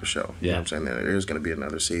be another show. You know what I'm saying? There is going to be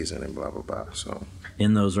another season and blah, blah, blah. So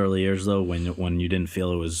in those early years, though, when you didn't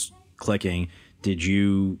feel it was clicking, did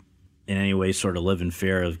you in any way sort of live in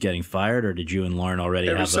fear of getting fired, or did you and Lauren already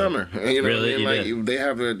every have summer? You know, really? Like, they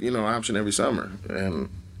have a, you know, option every summer, and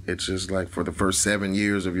it's just like for the first 7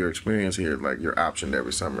 years of your experience here, like you're optioned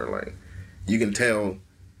every summer. Like you can tell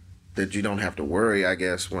that you don't have to worry, I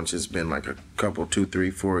guess, once it's been like a couple, 2, 3,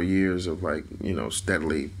 4 years of like, you know,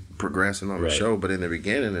 steadily progressing on the show. But in the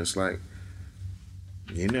beginning, it's like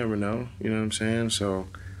you never know. You know what I'm saying? So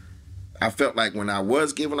I felt like when I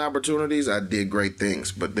was given opportunities, I did great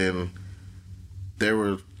things. But then there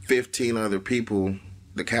were 15 other people.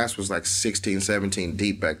 The cast was like 16, 17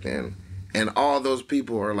 deep back then. And all those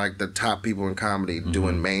people are like the top people in comedy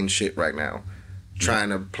doing main shit right now, trying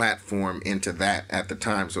to platform into that at the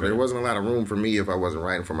time. So there wasn't a lot of room for me if I wasn't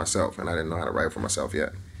writing for myself, and I didn't know how to write for myself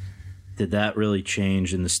yet. Did that really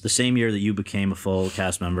change in the same year that you became a full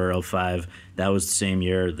cast member, 2005? That was the same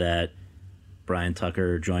year that Brian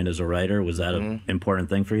Tucker joined as a writer. Was that an important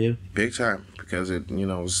thing for you? Big time, because it, you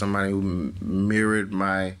know, was somebody who mirrored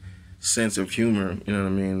my sense of humor, you know what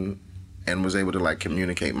I mean, and was able to like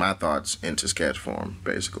communicate my thoughts into sketch form,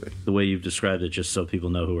 basically. The way you've described it, just so people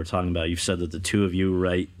know who we're talking about, you've said that the two of you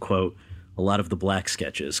write, quote, a lot of the black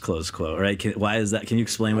sketches, close quote, right? Why is that? Can you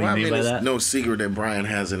explain what you mean by that? It's no secret that Brian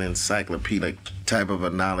has an encyclopedic type of a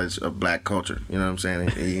knowledge of black culture. You know what I'm saying?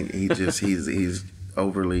 He's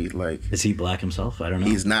overly like... Is he black himself? I don't know.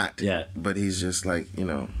 He's not. Yeah. But he's just like,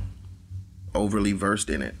 overly versed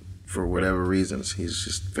in it for whatever reasons. He's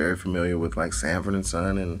just very familiar with like Sanford and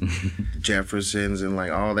Son and Jeffersons and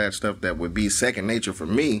like all that stuff that would be second nature for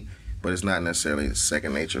me, but it's not necessarily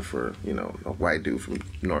second nature for, a white dude from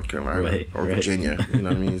North Carolina or Virginia. You know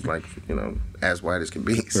what I mean? He's like, as white as can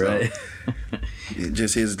be. So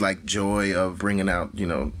just his like joy of bringing out,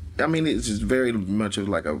 I mean, it's just very much of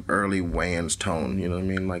like a early Wayans tone, you know what I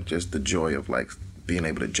mean? Like just the joy of like being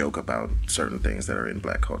able to joke about certain things that are in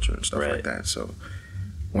black culture and stuff like that. So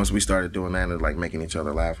once we started doing that and like making each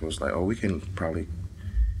other laugh, it was like, oh, we can probably,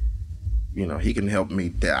 he can help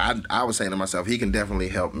me. I was saying to myself, he can definitely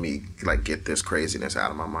help me like get this craziness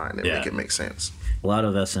out of my mind and make it make sense. A lot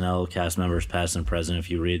of SNL cast members, past and present, if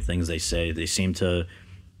you read things they say, they seem to,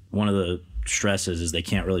 one of the stresses is they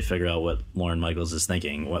can't really figure out what Lorne Michaels is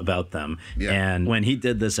thinking about them. Yeah. And when he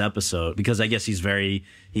did this episode, because I guess he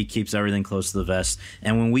keeps everything close to the vest.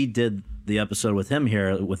 And when we did the episode with him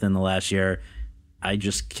here within the last year, I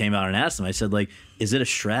just came out and asked him, I said, like, is it a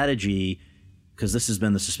strategy, because this has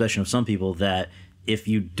been the suspicion of some people, that if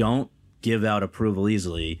you don't give out approval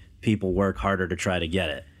easily, people work harder to try to get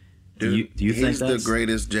it? Dude, do you think he's the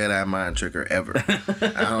greatest Jedi mind tricker ever.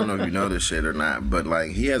 I don't know if you know this shit or not, but like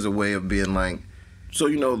he has a way of being like, so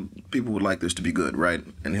people would like this to be good, right?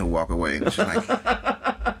 And he'll walk away and she's like,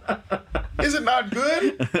 is it not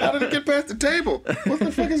good? How did it get past the table? What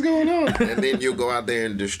the fuck is going on? And then you'll go out there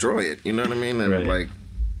and destroy it. You know what I mean? And like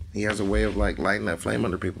he has a way of like lighting that flame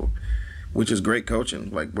under people, which is great coaching.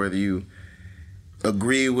 Like whether you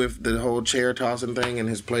agree with the whole chair tossing thing and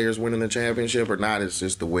his players winning the championship or not, it's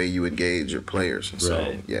just the way you engage your players.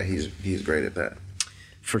 So yeah, he's great at that.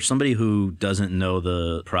 For somebody who doesn't know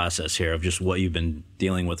the process here of just what you've been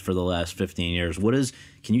dealing with for the last 15 years,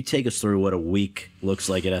 can you take us through what a week looks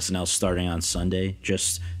like at SNL starting on Sunday?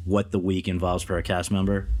 Just what the week involves for a cast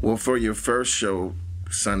member? Well, for your first show,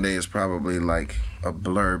 Sunday is probably like a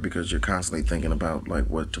blur because you're constantly thinking about like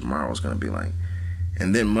what tomorrow's going to be like.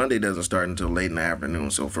 And then Monday doesn't start until late in the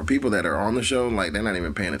afternoon. So for people that are on the show, like they're not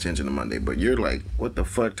even paying attention to Monday. But you're like, what the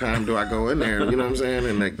fuck time do I go in there? You know what I'm saying?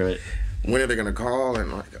 And like, when are they gonna call?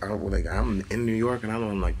 And like, I'm in New York and I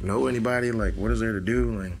don't like know anybody. Like, what is there to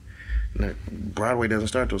do? Like Broadway doesn't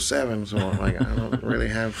start till 7, so like I don't really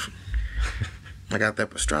have. I got that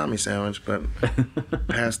pastrami sandwich, but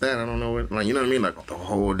past that, I don't know what. Like, you know what I mean? Like the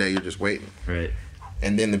whole day you're just waiting. Right.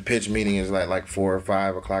 And then the pitch meeting is like 4 or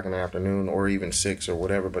 5 o'clock in the afternoon, or even 6 or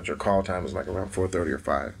whatever. But your call time is like around 4:30 or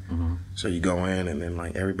 5. Mm-hmm. So you go in, and then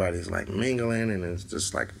like everybody's like mingling, and it's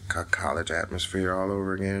just like a college atmosphere all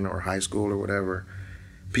over again, or high school or whatever.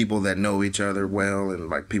 People that know each other well, and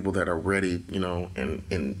like people that are ready,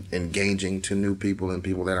 and engaging to new people, and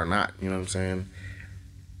people that are not. You know what I'm saying?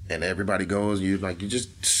 And everybody goes, you're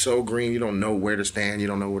just so green, you don't know where to stand, you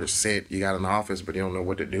don't know where to sit. You got an office, but you don't know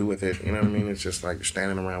what to do with it. You know what I mean? It's just like you're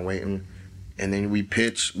standing around waiting. And then we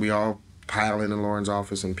pitch, we all pile into Lauren's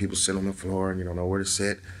office and people sit on the floor and you don't know where to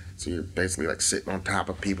sit. So you're basically like sitting on top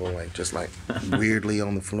of people, like just like weirdly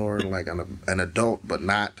on the floor, like an adult, but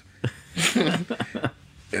not.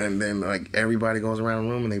 And then like everybody goes around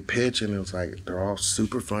the room and they pitch and it's like they're all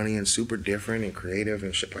super funny and super different and creative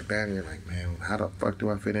and shit like that. And you're like, man, how the fuck do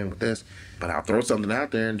I fit in with this? But I'll throw something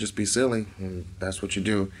out there and just be silly. And that's what you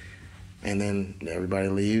do. And then everybody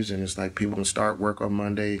leaves and it's like people can start work on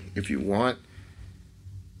Monday if you want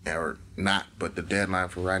or not. But the deadline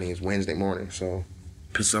for writing is Wednesday morning. So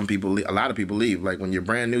because a lot of people leave. Like when you're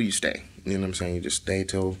brand new, you stay. You know what I'm saying? You just stay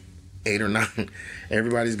till 8 or 9.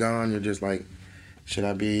 Everybody's gone. You're just like, should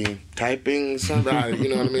I be typing something? You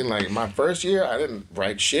know what I mean? Like my first year, I didn't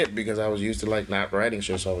write shit because I was used to like not writing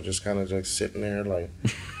shit. So I was just kind of like sitting there like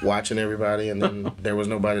watching everybody, and then there was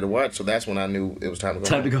nobody to watch. So that's when I knew it was time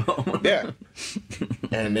to go home. Yeah.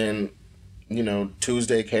 And then,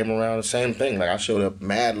 Tuesday came around, the same thing. Like I showed up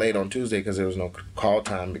mad late on Tuesday because there was no call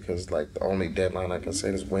time because like the only deadline I can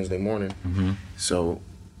set is Wednesday morning. Mm-hmm. So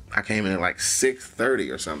I came in at like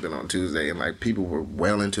 6:30 or something on Tuesday, and like people were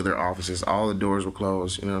well into their offices. All the doors were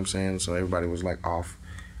closed, you know what I'm saying? So everybody was like off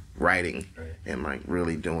writing and like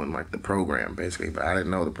really doing like the program basically, but I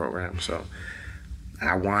didn't know the program. So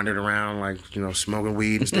I wandered around like, smoking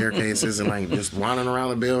weed in staircases and like just wandering around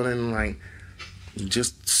the building, like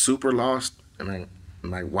just super lost, and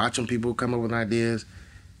like watching people come up with ideas.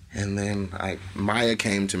 And then Maya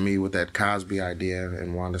came to me with that Cosby idea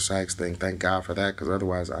and Wanda Sykes thing. Thank God for that, because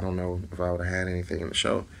otherwise I don't know if I would have had anything in the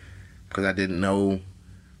show, because I didn't know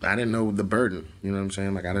the burden. You know what I'm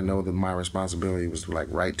saying? Like, I didn't know that my responsibility was to like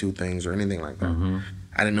write 2 things or anything like that. Mm-hmm.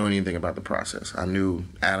 I didn't know anything about the process. I knew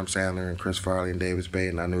Adam Sandler and Chris Farley and David Spade,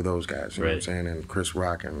 and I knew those guys. You know what I'm saying? And Chris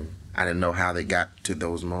Rock, and I didn't know how they got to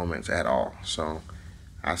those moments at all. So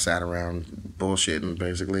I sat around bullshitting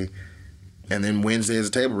basically. And then Wednesday is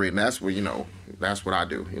a table read, and that's where, that's what I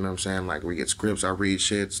do. You know what I'm saying? Like, we get scripts, I read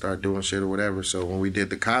shit, start doing shit or whatever. So when we did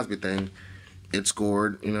the Cosby thing, it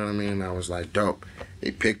scored, you know what I mean? I was like, dope.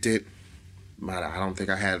 They picked it. I don't think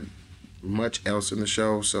I had much else in the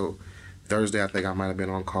show. So Thursday, I think I might have been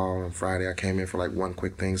on call. And Friday, I came in for like one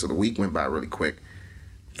quick thing. So the week went by really quick.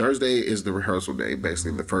 Thursday is the rehearsal day,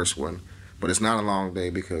 basically the first one. But it's not a long day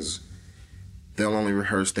because they'll only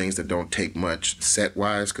rehearse things that don't take much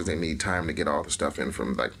set-wise, because they need time to get all the stuff in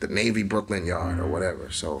from like the Navy Brooklyn yard or whatever.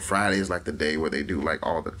 So Friday is like the day where they do like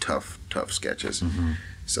all the tough sketches. Mm-hmm.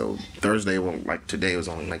 So Thursday, like today was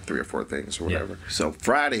only like 3 or 4 things or whatever. Yeah. So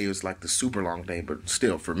Friday was like the super long day, but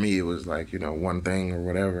still for me it was like, one thing or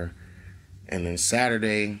whatever. And then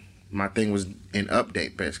Saturday, my thing was an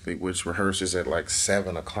update basically, which rehearses at like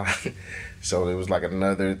 7 o'clock. So it was like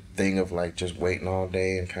another thing of like just waiting all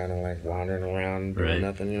day and kind of like wandering around doing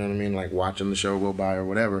nothing, you know what I mean? Like watching the show go by or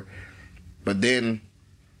whatever. But then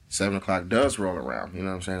 7 o'clock does roll around, you know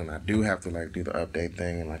what I'm saying? And I do have to like do the update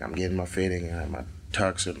thing, and like I'm getting my fitting and I have my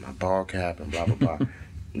tux and my ball cap and blah, blah, blah.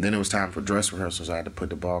 And then it was time for dress rehearsals. I had to put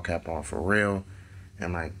the ball cap on for real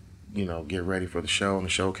and like, get ready for the show. And the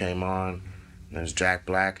show came on, and there's Jack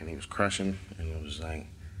Black, and he was crushing, and it was like,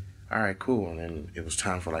 all right, cool. And then it was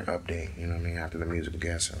time for like update, you know what I mean, after the musical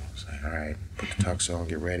guest. So I was like, all right, put the tux on,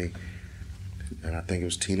 get ready. And I think it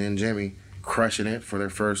was Tina and Jimmy crushing it for their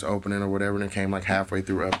first opening or whatever, and it came like halfway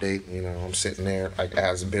through update. I'm sitting there like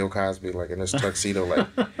as Bill Cosby, like in this tuxedo, like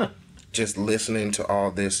just listening to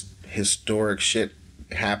all this historic shit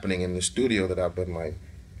happening in the studio that I've been like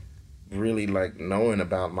really like knowing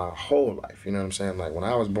about my whole life. You know what I'm saying? Like when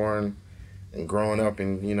I was born and growing up,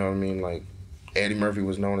 and you know what I mean, like Eddie Murphy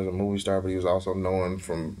was known as a movie star, but he was also known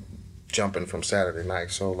from jumping from Saturday Night.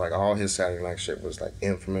 So like all his Saturday Night shit was like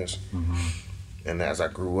infamous. Mm-hmm. And as I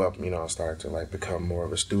grew up, I started to like become more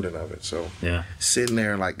of a student of it. So sitting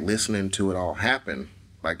there like listening to it all happen,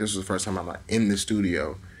 like this was the first time I'm like in the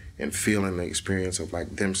studio and feeling the experience of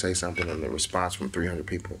like them say something and the response from 300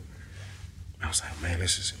 people. I was like, man,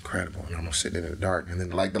 this is incredible. And I'm gonna sit in the dark. And then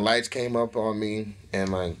like the lights came up on me and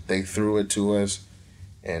like they threw it to us,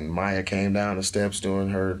 and Maya came down the steps doing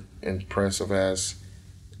her impressive ass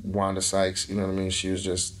Wanda Sykes, you know what I mean? She was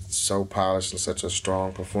just so polished and such a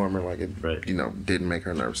strong performer. Like it, didn't make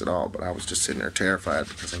her nervous at all. But I was just sitting there terrified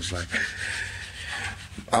because I was like,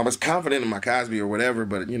 I was confident in my Cosby or whatever,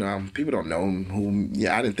 but people don't know who.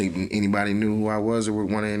 Yeah, I didn't think anybody knew who I was or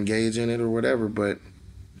would want to engage in it or whatever. But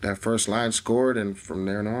that first line scored, and from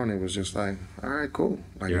there on, it was just like, all right, cool.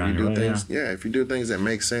 Like if you do things, if you do things that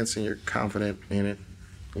make sense and you're confident in it,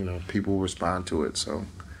 people respond to it. So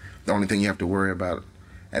the only thing you have to worry about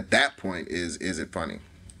at that point is it funny?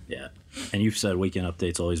 Yeah. And you've said Weekend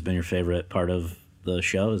Update's always been your favorite part of the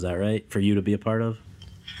show, is that right? For you to be a part of?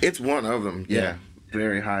 It's one of them, yeah.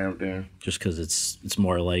 Very high up there. Just because it's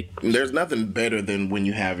more like... There's nothing better than when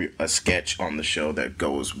you have a sketch on the show that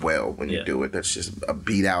goes well when you do it. That's just a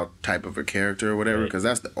beat out type of a character or whatever, because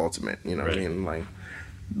that's the ultimate, what I mean? Like,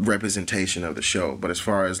 representation of the show. But as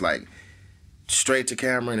far as like straight to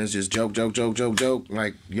camera and it's just joke,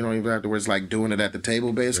 like you don't even have to where it's like doing it at the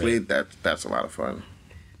table basically, that's a lot of fun.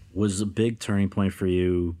 Was a big turning point for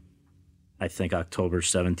you, I think October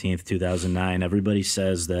 17th, 2009. Everybody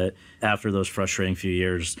says that after those frustrating few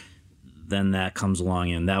years, then that comes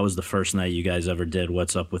along, and that was the first night you guys ever did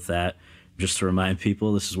What's Up With That. Just to remind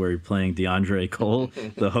people, this is where you're playing DeAndre Cole,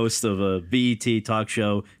 the host of a BET talk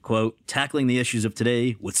show, quote, tackling the issues of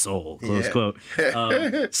today with soul, close quote.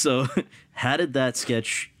 So how did that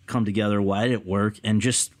sketch come together? Why did it work? And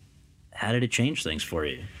just how did it change things for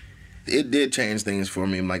you? It did change things for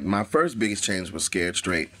me. Like my first biggest change was Scared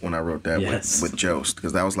Straight when I wrote that with Jost,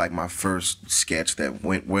 because that was like my first sketch that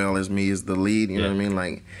went well as me as the lead. You know what I mean?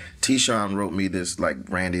 Like T-Shawn wrote me this like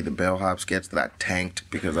Randy the Bellhop sketch that I tanked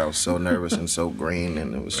because I was so nervous and so green,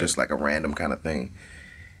 and it was just like a random kind of thing.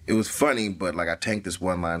 It was funny, but like I tanked this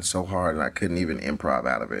one line so hard and I couldn't even improv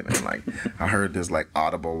out of it. And like I heard this like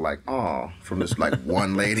audible like "aw" from this like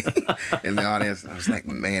one lady in the audience. I was like,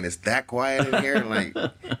 man, it's that quiet in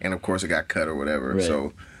here. And of course it got cut or whatever. Right.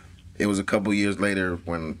 So it was a couple years later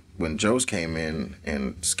when Jost came in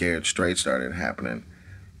and Scared Straight started happening.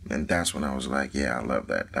 And that's when I was like, yeah, I love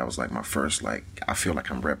that. That was like my first, like, I feel like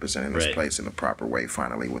I'm representing this Right. place in the proper way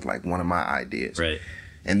finally with like one of my ideas. Right.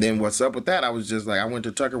 And then what's up with that? I was just like, I went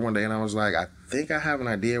to Tucker one day and I was like, I think I have an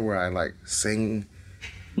idea where I like sing,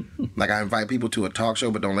 like I invite people to a talk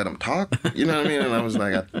show but don't let them talk. You know what I mean? And I was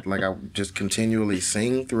like, I just continually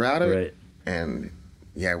sing throughout it. Right. And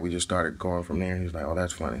yeah, we just started going from there. He's like, oh,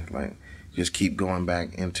 that's funny. Like, just keep going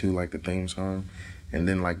back into like the theme song. And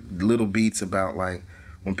then like little beats about like,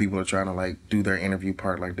 when people are trying to like do their interview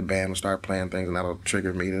part, like the band will start playing things and that'll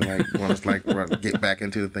trigger me to like want to like get back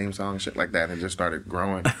into the theme song and shit like that, and it just started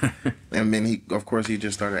growing. And then he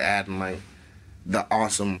just started adding like the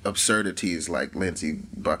awesome absurdities like Lindsey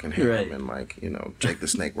Buckingham Right. and like, you know, Jake the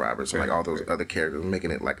Snake Roberts and like all those other characters,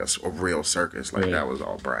 making it like a real circus. Like Right. that was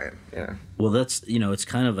all Brian. Yeah. Well, that's, you know, it's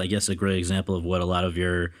kind of, I guess, a great example of what a lot of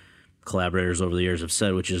your collaborators over the years have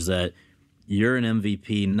said, which is that you're an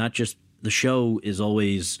MVP, not just the show is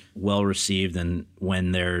always well received, and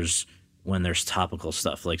when there's topical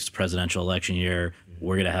stuff like it's presidential election year,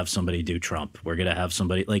 we're gonna have somebody do Trump. We're gonna have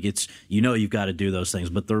somebody like it's, you know, you've got to do those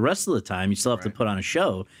things, but the rest of the time you still have to put on a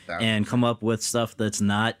show and come up with stuff that's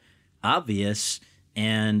not obvious.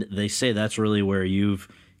 And they say that's really where you've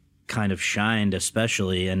kind of shined,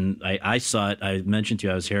 especially. And I saw it. I mentioned to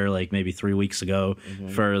you I was here like maybe 3 weeks ago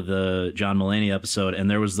for the John Mulaney episode, and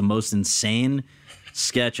there was the most insane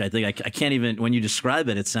sketch. I think I can't even, when you describe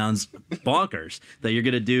it, it sounds bonkers that you're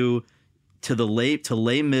gonna do to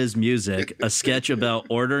Les Mis music a sketch about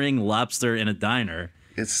ordering lobster in a diner,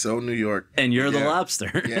 It's so New York. and you're the Yeah.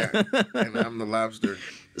 lobster. Yeah. And I'm the lobster.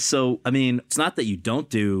 So, I mean, it's not that you don't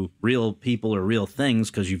do real people or real things,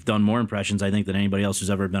 because you've done more impressions, I think, than anybody else who's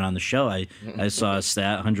ever been on the show. I saw a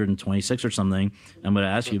stat, 126 or something. I'm going to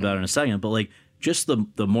ask you about it in a second. But, like, just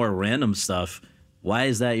the more random stuff, why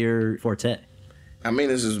is that your forte? I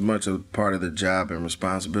mean, it's as much a part of the job and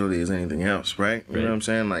responsibility as anything else, right? You know what I'm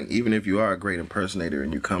saying? Like, even if you are a great impersonator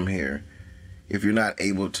and you come here, if you're not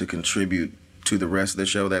able to contribute to the rest of the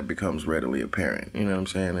show, that becomes readily apparent. You know what I'm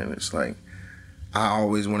saying? And it's like, I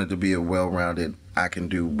always wanted to be a well-rounded, I can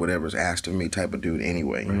do whatever's asked of me type of dude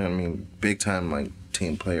anyway. You know what I mean? Big time, like,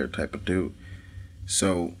 team player type of dude.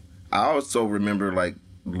 So I also remember, like,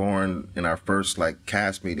 Lauren in our first, like,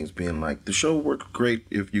 cast meetings being like, the show worked great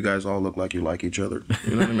if you guys all look like you like each other.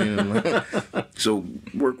 You know what I mean? And, like, so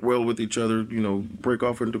work well with each other, you know, break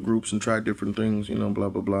off into groups and try different things, you know, blah,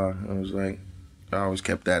 blah, blah. I was like, I always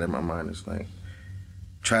kept that in my mind. It's like,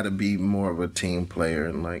 try to be more of a team player,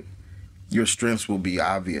 and, like, your strengths will be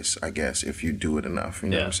obvious, I guess, if you do it enough. You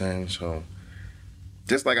know what I'm saying? So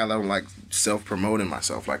just like I don't like self-promoting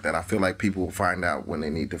myself like that. I feel like people will find out when they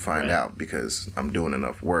need to find out, because I'm doing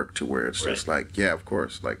enough work to where it's just like, yeah, of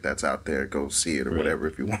course, like that's out there. Go see it or whatever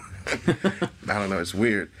if you want. I don't know. It's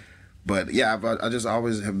weird. But yeah, I just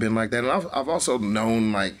always have been like that. And I've also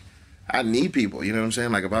known, like, I need people, you know what I'm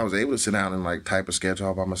saying? Like, if I was able to sit down and, like, type a sketch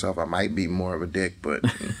all by myself, I might be more of a dick, but,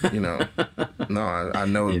 you know, no, I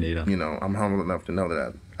know, you know, I'm humble enough to know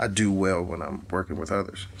that I do well when I'm working with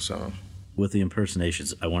others, so. With the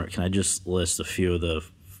impersonations, I wonder, can I just list a few of the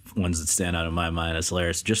ones that stand out in my mind as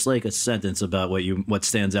hilarious? Just like a sentence about what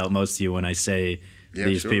stands out most to you when I say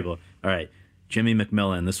these people. All right, Jimmy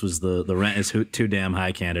McMillan, this was the rent is too damn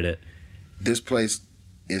high candidate. This place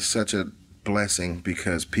is such a blessing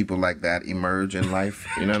because people like that emerge in life,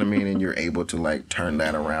 you know what I mean? And you're able to, like, turn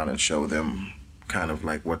that around and show them kind of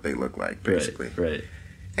like what they look like, basically. Right.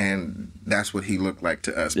 And that's what he looked like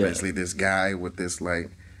to us, basically. This guy with this, like,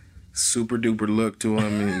 super duper look to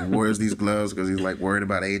him, and he wears these gloves because he's, like, worried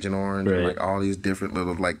about Agent Orange and, like, all these different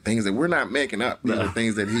little, like, things that we're not making up. These are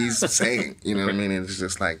things that he's saying, you know what I mean? And it's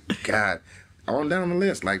just like, God, on down the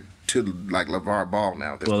list, like, to, like, LeVar Ball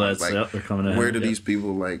now. Well, that's, like, we're coming in. where do these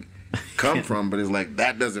people, like, come from? But it's like,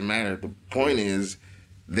 that doesn't matter. The point is,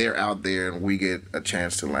 they're out there and we get a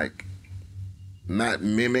chance to, like, not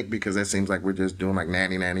mimic, because that seems like we're just doing, like,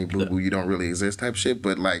 nanny boo boo, you don't really exist type shit,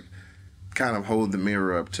 but, like, kind of hold the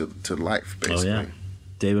mirror up to life, basically. Oh, yeah.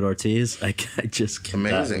 David Ortiz, I just can't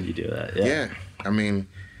when you do that. Yeah. I mean,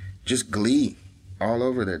 just glee all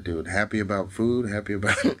over that dude. Happy about food, happy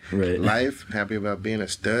about life, happy about being a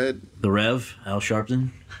stud. The Rev, Al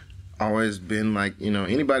Sharpton. Always been, like, you know,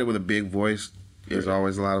 anybody with a big voice is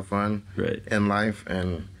always a lot of fun in life,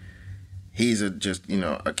 and he's just, you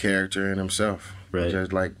know, a character in himself.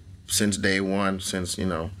 Just, like, since day one, since, you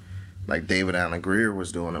know, like David Allen Greer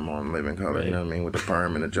was doing him on Living Color, you know what I mean, with the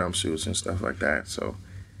perm and the jumpsuits and stuff like that. So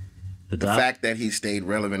the fact that he stayed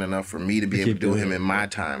relevant enough for me to be able to do him in my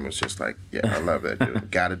time was just like, yeah, I love that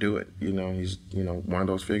dude. Got to do it. You know, he's, you know, one of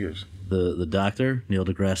those figures. The doctor, Neil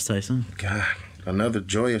deGrasse Tyson. God, another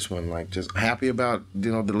joyous one, like just happy about,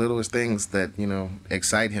 the littlest things that,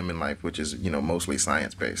 excite him in life, which is, mostly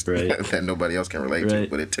science-based, right. that nobody else can relate right. to,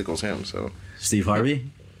 but it tickles him, so. Steve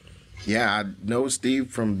Harvey? Yeah, I know Steve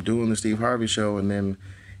from doing the Steve Harvey show, and then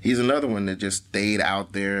he's another one that just stayed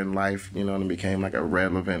out there in life, and became like a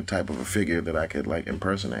relevant type of a figure that I could like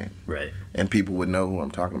impersonate. Right. And people would know who I'm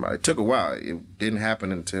talking about. It took a while. It didn't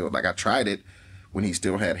happen until, like, I tried it when he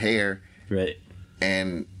still had hair. Right.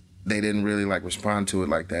 And they didn't really like respond to it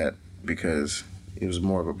like that because it was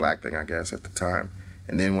more of a black thing, I guess, at the time.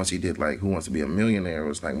 And then once he did like Who Wants to Be a Millionaire, it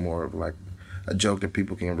was like more of like a joke that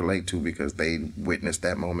people can relate to because they witnessed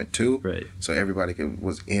that moment too. Right. So everybody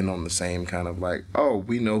was in on the same kind of like, oh,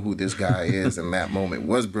 we know who this guy is, and that moment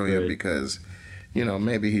was brilliant because,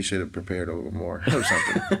 maybe he should have prepared a little more or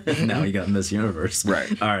something. Now he got Miss Universe.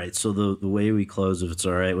 Right. All right. So the way we close, if it's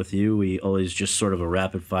all right with you, we always just sort of a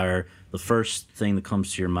rapid fire. The first thing that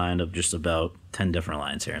comes to your mind of just about 10 different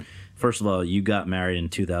lines here. First of all, you got married in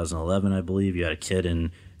 2011, I believe. You had a kid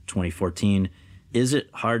in 2014. Is it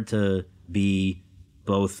hard to be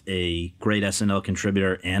both a great SNL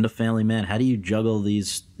contributor and a family man? How do you juggle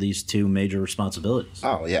these two major responsibilities?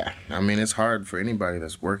 Oh, yeah. I mean, it's hard for anybody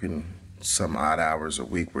that's working some odd hours a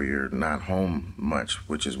week where you're not home much,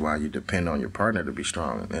 which is why you depend on your partner to be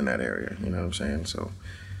strong in that area. You know what I'm saying? So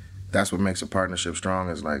that's what makes a partnership strong,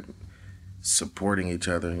 is like supporting each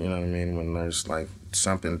other, you know what I mean? When there's like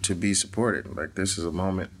something to be supported, like this is a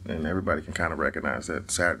moment, and everybody can kind of recognize that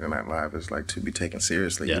Saturday Night Live is like to be taken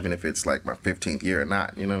seriously, even if it's like my 15th year or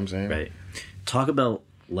not, you know what I'm saying? Right. Talk about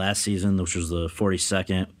last season, which was the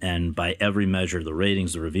 42nd, and by every measure, the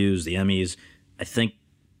ratings, the reviews, the Emmys, I think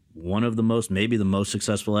one of the most, maybe the most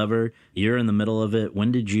successful ever. You're in the middle of it.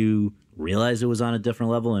 When did you realize it was on a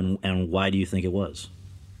different level, and why do you think it was?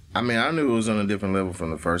 I mean, I knew it was on a different level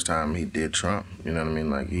from the first time he did Trump. You know what I mean?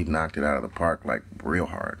 Like, he knocked it out of the park, like, real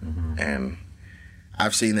hard. Mm-hmm. And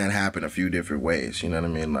I've seen that happen a few different ways. You know what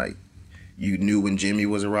I mean? Like, you knew when Jimmy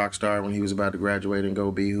was a rock star when he was about to graduate and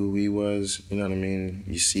go be who he was. You know what I mean?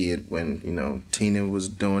 You see it when, Tina was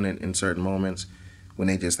doing it in certain moments, when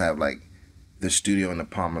they just have, like, the studio in the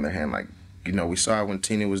palm of their hand. Like, we saw it when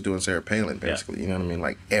Tina was doing Sarah Palin, basically. Yeah. You know what I mean?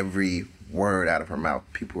 Like, every word out of her mouth,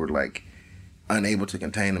 people were, like, unable to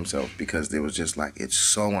contain themselves because it was just like, it's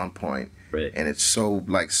so on point, right. And it's so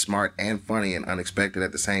like smart and funny and unexpected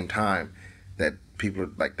at the same time that people are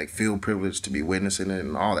like, they feel privileged to be witnessing it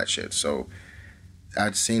and all that shit. So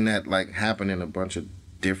I'd seen that like happen in a bunch of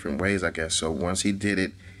different ways, I guess. So once he did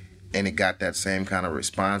it and it got that same kind of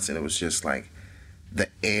response, and it was just like the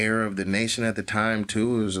air of the nation at the time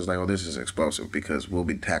too, it was just like, oh, this is explosive because we'll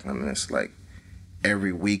be tackling this like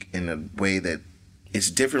every week in a way that it's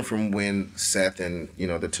different from when Seth and,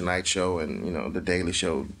 The Tonight Show and, The Daily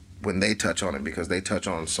Show, when they touch on it, because they touch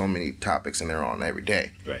on so many topics and they're on every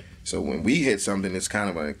day. Right. So when we hit something, it's kind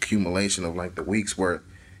of an accumulation of like the week's worth,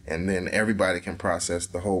 and then everybody can process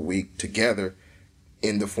the whole week together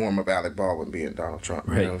in the form of Alec Baldwin being Donald Trump.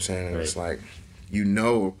 Right. You know what I'm saying? And It's like,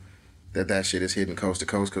 that shit is hitting coast to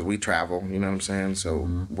coast because we travel, you know what I'm saying? So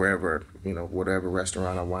wherever, whatever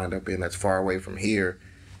restaurant I wind up in that's far away from here,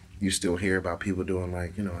 you still hear about people doing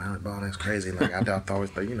like, Alec Baldwin's crazy. Like, I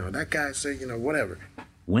always like, that guy said, whatever.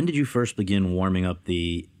 When did you first begin warming up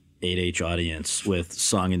the 8H audience with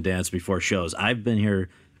song and dance before shows? I've been here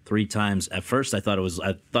 3 times. At first, I thought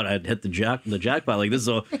I'd hit the jackpot. Like,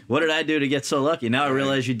 what did I do to get so lucky? Now I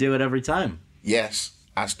realize you do it every time. Yes.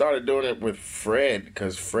 I started doing it with Fred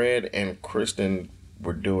because Fred and Kristen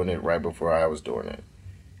were doing it right before I was doing it.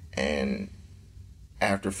 And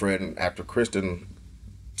after Kristen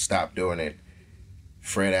stopped doing it,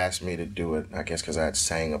 Fred asked me to do it, I guess because I had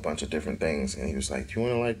sang a bunch of different things, and he was like, do you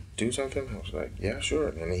want to like do something? I was like, yeah, sure.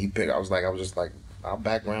 And he picked, I was just like, I'll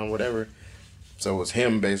background whatever. So it was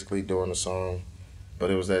him basically doing the song, but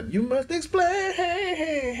it was that, you must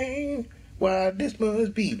explain why this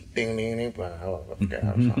must be. I forgot how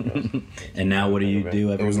the song goes. And now what do you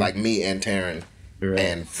do? It was like me and Taryn, right.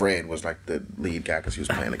 And Fred was like the lead guy because he was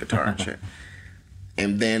playing the guitar and shit.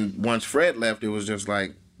 And then once Fred left, it was just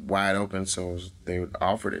like wide open. So they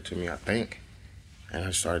offered it to me, I think. And I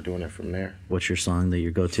started doing it from there. What's your song that you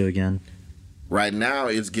go to again? Right now,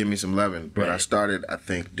 it's Give Me Some Lovin'. But right. I started, I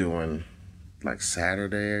think, doing like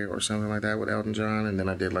Saturday or something like that with Elton John. And then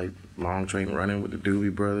I did like Long Train Running with the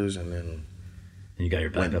Doobie Brothers. And then you got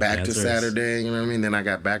your went back to Saturday, you know what I mean? Then I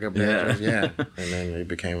got backup dancers, yeah. And then it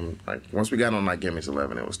became like, once we got on like Give Me Some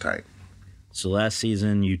Lovin', it was tight. So last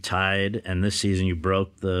season you tied, and this season you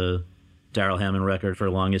broke the Darrell Hammond record for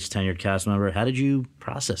longest tenured cast member. How did you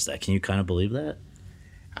process that? Can you kind of believe that?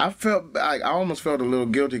 I almost felt a little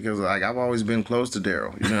guilty because like I've always been close to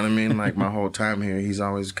Daryl. You know what I mean? Like my whole time here, he's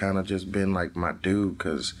always kind of just been like my dude.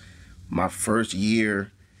 Because my first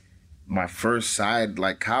year, my first side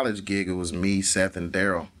like college gig, it was me, Seth, and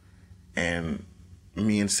Daryl, and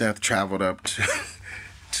me and Seth traveled up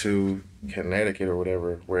to Connecticut or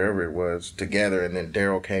whatever, wherever it was, together. And then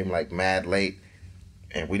Daryl came like mad late,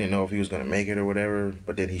 and we didn't know if he was gonna make it or whatever.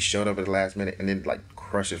 But then he showed up at the last minute and then like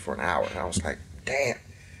crushed it for an hour. And I was like, damn.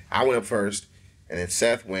 I went up first, and then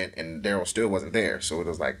Seth went, and Daryl still wasn't there. So it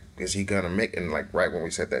was like, is he gonna make it? And like right when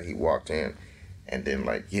we said that, he walked in, and then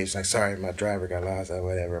like he's like, sorry, my driver got lost or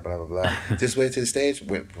whatever, blah blah blah. Just went to the stage,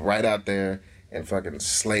 went right out there and fucking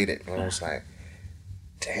slayed it. And I was like,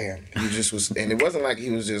 damn. He just was, and it wasn't like he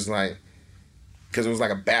was just like, because it was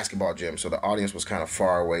like a basketball gym, so the audience was kind of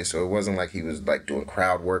far away. So it wasn't like he was like doing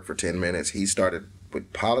crowd work for 10 minutes. He started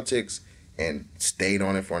with politics and stayed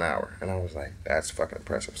on it for an hour. And I was like, that's fucking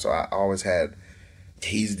impressive. So I always had,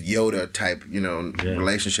 he's Yoda type,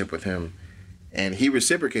 relationship with him. And he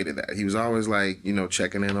reciprocated that. He was always like,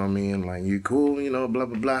 checking in on me and like, you cool, blah, blah,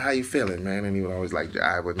 blah. How you feeling, man? And he would always like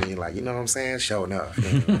jive with me, like, you know what I'm saying? Show enough.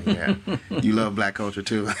 Like, yeah. You love black culture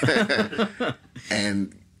too.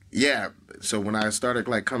 And yeah, so when I started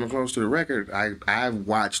like coming close to the record, I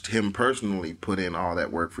watched him personally put in all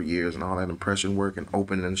that work for years and all that impression work and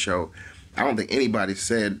opening the show. I don't think anybody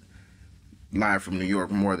said Live from New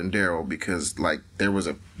York more than Daryl, because like there was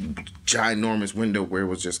a ginormous window where it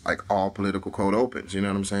was just like all political code opens, you know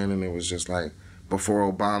what I'm saying? And it was just like before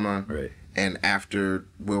Obama, right, and after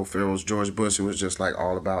Will Ferrell's George Bush, it was just like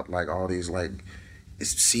all about like all these like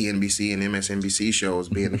CNBC and MSNBC shows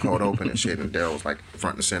being the code open and shit, and Daryl was like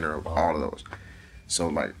front and center of all of those. So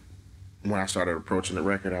like when I started approaching the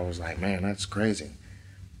record, I was like, man, that's crazy.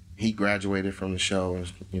 He graduated from the show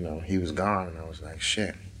and, he was gone. And I was like,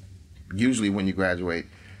 shit. Usually when you graduate,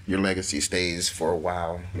 your legacy stays for a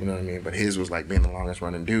while, you know what I mean? But his was like being the longest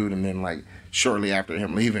running dude. And then like shortly after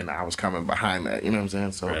him leaving, I was coming behind that, you know what I'm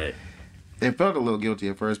saying? So right. It felt a little guilty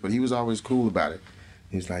at first, but he was always cool about it.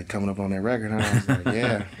 He was like coming up on that record. And I was like,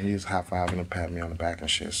 yeah. And he was high-fiving and patting me on the back and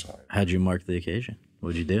shit. So how'd you mark the occasion?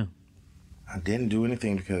 What'd you do? I didn't do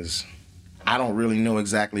anything because I don't really know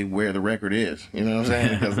exactly where the record is. You know what I'm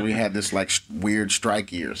saying? Because we had this like weird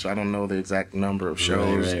strike year, so I don't know the exact number of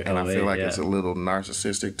shows, right. and I feel like it's a little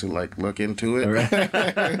narcissistic to like look into it.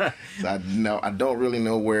 Right. So I don't really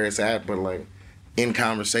know where it's at, but like in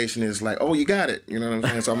conversation, it's like, oh, you got it. You know what I'm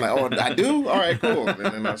saying? So I'm like, oh, I do? All right, cool. And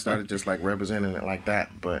then I started just like representing it like that.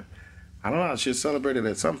 But I don't know. I should celebrate it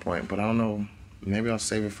at some point, but I don't know. Maybe I'll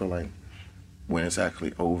save it for like when it's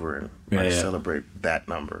actually over and celebrate that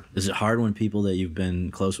number. Is it hard when people that you've been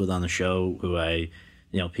close with on the show, who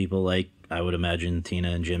people like, I would imagine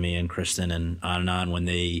Tina and Jimmy and Kristen and on, when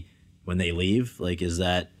they leave, like, is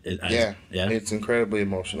that... Yeah, it's incredibly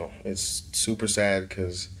emotional. It's super sad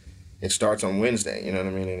because it starts on Wednesday, you know what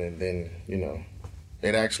I mean? And then,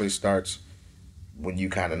 it actually starts when you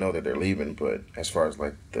kind of know that they're leaving, but as far as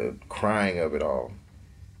like the crying of it all,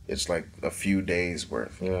 it's like a few days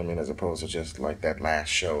worth, you know what I mean? As opposed to just like that last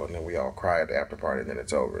show and then we all cry at the after party and then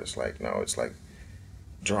it's over. It's like, no, it's like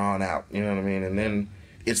drawn out, you know what I mean? And then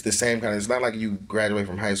it's the same kind of, it's not like you graduate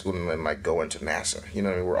from high school and then like go into NASA, you know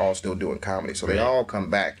what I mean? We're all still doing comedy. So they all come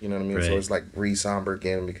back, you know what I mean? Right. So it's like re-somber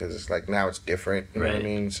again because it's like now it's different, you know what I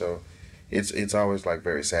mean? So it's always like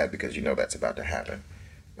very sad because you know that's about to happen.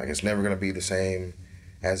 Like it's never going to be the same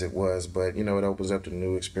as it was, but it opens up to a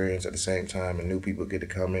new experience at the same time, and new people get to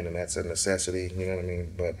come in, and that's a necessity, you know what I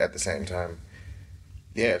mean? But at the same time,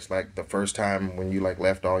 yeah, it's like the first time when you like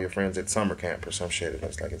left all your friends at summer camp or some shit, and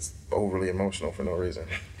it's like it's overly emotional for no reason.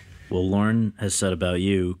 Well, Lorne has said about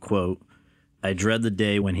you, quote, "I dread the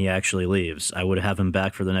day when he actually leaves. I would have him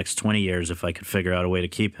back for the next 20 years if I could figure out a way to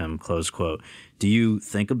keep him," close quote. Do you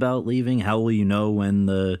think about leaving? How will you know when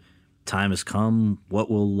the time has come?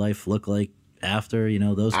 What will life look like after,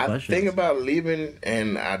 those questions? I think about leaving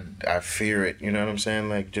and I fear it, you know what I'm saying?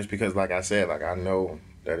 Like, just because, like I said, like I know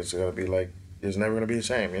that it's going to be like, it's never going to be the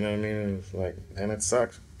same, you know what I mean? And it's like, and it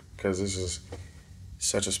sucks because this is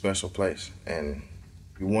such a special place and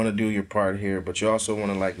you want to do your part here, but you also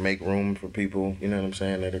want to like make room for people, you know what I'm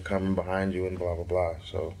saying, that are coming behind you and blah, blah, blah.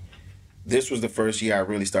 So this was the first year I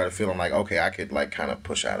really started feeling like, okay, I could like kind of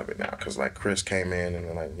push out of it now because like Chris came in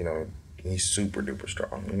and like, he's super duper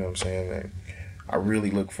strong, you know what I'm saying? And I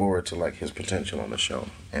really look forward to like his potential on the show.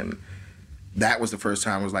 And that was the first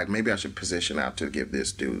time I was like, maybe I should position out to give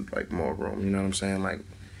this dude like more room, you know what I'm saying? Like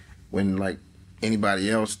when like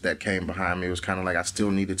anybody else that came behind me, it was kind of like I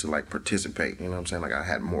still needed to like participate, you know what I'm saying? Like I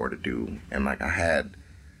had more to do and like I had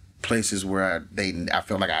places where I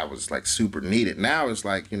felt like I was like super needed. Now it's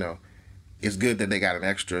like, you know, it's good that they got an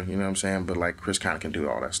extra, you know what I'm saying? But like Chris kind of can do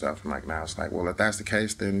all that stuff. And like now it's like, well, if that's the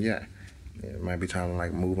case, then yeah, it might be time to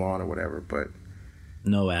like move on or whatever. But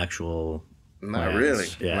no actual not plans. really.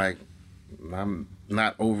 Yeah. Like I'm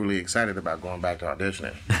not overly excited about going back to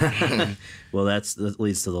auditioning. Well, that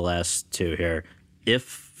leads to the last two here. If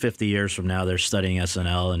 50 years from now they're studying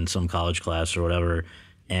SNL in some college class or whatever,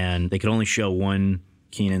 and they could only show one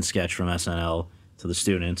Keenen sketch from SNL to the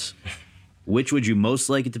students, which would you most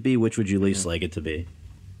like it to be? Which would you least like it to be?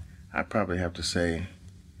 I'd probably have to say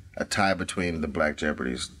a tie between the Black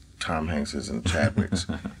Jeopardy's, Tom Hanks's, and Chadwick's.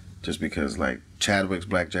 Just because, like, Chadwick's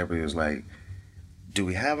Black Jeopardy was like, do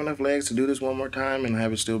we have enough legs to do this one more time and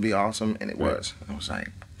have it still be awesome? And it was. I was like,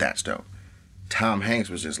 that's dope. Tom Hanks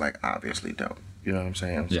was just, like, obviously dope. You know what I'm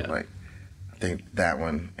saying? Yeah. So, like, I think that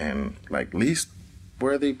one and, like, least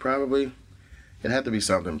worthy probably, it had to be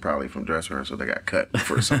something probably from Dress Rehearsal that got cut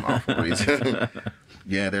for some awful reason.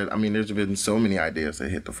 Yeah, there's been so many ideas that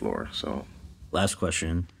hit the floor, so. Last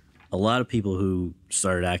question. A lot of people who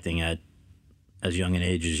started acting at as young an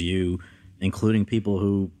age as you, including people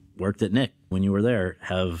who worked at Nick when you were there,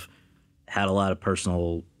 have had a lot of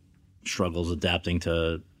personal struggles adapting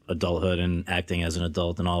to adulthood and acting as an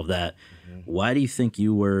adult and all of that. Mm-hmm. Why do you think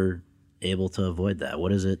you were able to avoid that? What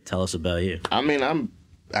does it tell us about you? I mean,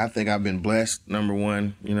 I think I've been blessed, number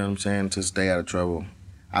one, you know what I'm saying, to stay out of trouble.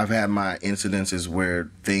 I've had my incidences where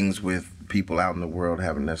things with people out in the world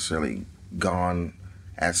haven't necessarily gone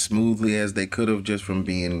as smoothly as they could have, just from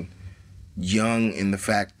being young, in the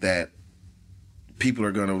fact that people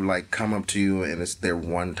are going to like come up to you and it's their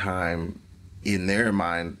one time in their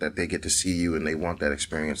mind that they get to see you and they want that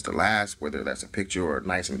experience to last, whether that's a picture or a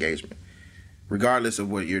nice engagement, regardless of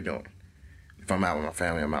what you're doing. If I'm out with my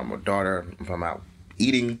family, I'm out with my daughter, if I'm out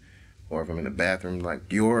eating, or if I'm in the bathroom,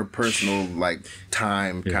 like your personal like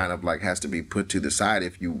time kind of like has to be put to the side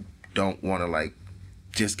if you don't want to like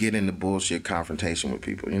just get into bullshit confrontation with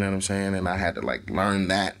people, you know what I'm saying? And I had to like learn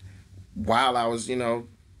that while I was, you know,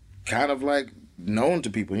 kind of like known to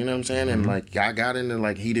people, you know what I'm saying? And like I got into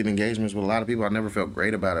like heated engagements with a lot of people. I never felt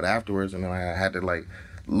great about it afterwards, and then I had to like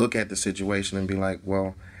look at the situation and be like,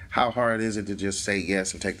 well, how hard is it to just say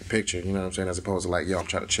yes and take the picture, you know what I'm saying, as opposed to like, yo, I'm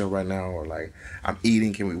trying to chill right now, or like, I'm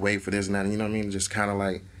eating, can we wait for this and that, you know what I mean? Just kind of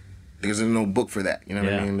like, there's no book for that, you know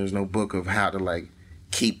what I mean? There's no book of how to like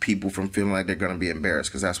keep people from feeling like they're going to be embarrassed,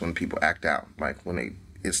 because that's when people act out, like when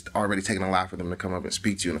it's already taken a lot for them to come up and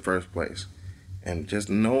speak to you in the first place. And just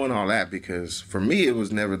knowing all that, because for me, it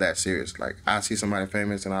was never that serious. Like, I see somebody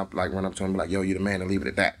famous and I'll like run up to them and be like, yo, you the man, and leave it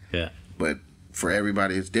at that. Yeah. But for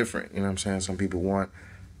everybody, it's different, you know what I'm saying? Some people want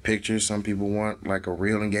pictures, some people want like a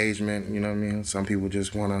real engagement, you know what I mean? Some people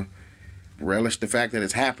just want to relish the fact that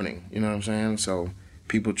it's happening, you know what I'm saying? So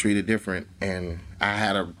people treat it different, and I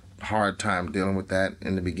had a hard time dealing with that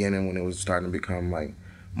in the beginning when it was starting to become like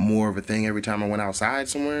more of a thing every time I went outside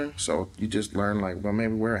somewhere. So you just learn like, well,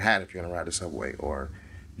 maybe wear a hat if you're gonna ride the subway, or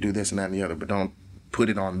do this and that and the other, but don't put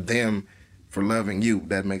it on them for loving you.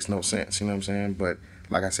 That makes no sense, you know what I'm saying? But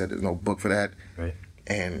like I said, there's no book for that. Right.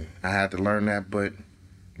 And I had to learn that, but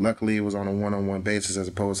luckily it was on a one-on-one basis, as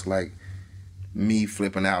opposed to like me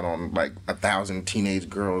flipping out on like 1,000 teenage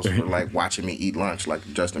girls for like watching me eat lunch, like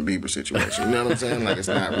the Justin Bieber situation. You know what I'm saying? Like, it's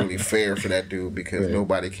not really fair for that dude, because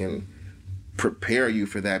nobody can prepare you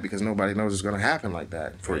for that, because nobody knows it's going to happen like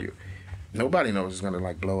that for you. Nobody knows it's going to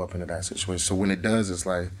like blow up into that situation. So when it does, it's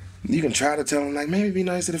like, you can try to tell them like, maybe be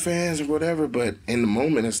nice to the fans or whatever, but in the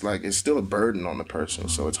moment it's like, it's still a burden on the person.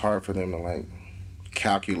 So it's hard for them to like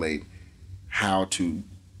calculate how to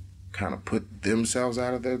kind of put themselves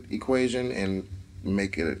out of the equation and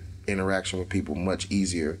make it an interaction with people much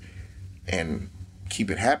easier and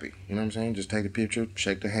keep it happy. You know what I'm saying? Just take a picture,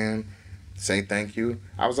 shake the hand, say thank you.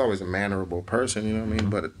 I was always a mannerable person, you know what I mean?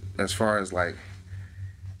 But as far as like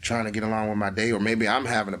trying to get along with my day, or maybe I'm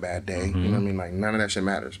having a bad day, you know what I mean? Like, none of that shit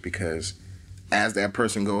matters, because as that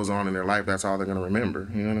person goes on in their life, that's all they're going to remember,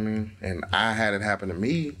 you know what I mean? And I had it happen to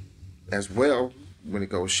me as well when it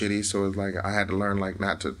goes shitty, so it's like I had to learn like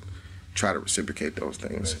not to try to reciprocate those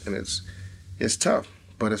things, and it's tough.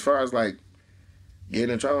 But as far as like getting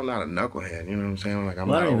in trouble, I'm not a knucklehead, you know what I'm saying? Like, I'm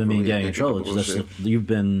Well, I not don't even mean overly getting in into trouble. It's bullshit. just you've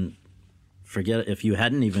been, forget, if you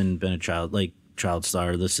hadn't even been a child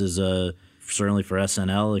star, this is certainly for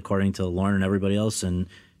SNL, according to Lauren and everybody else, and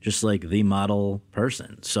just like the model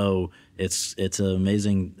person. So it's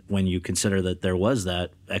amazing when you consider that there was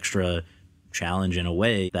that extra challenge in a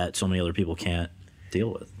way that so many other people can't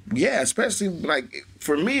deal with. Yeah, especially like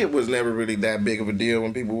for me, it was never really that big of a deal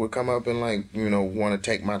when people would come up and like, you know, want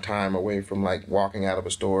to take my time away from like walking out of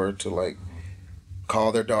a store to like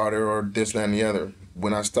call their daughter or this, that, and the other.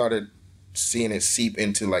 When I started seeing it seep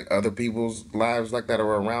into like other people's lives like that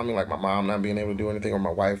or around me, like my mom not being able to do anything or my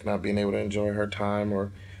wife not being able to enjoy her time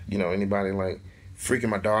or, you know, anybody like freaking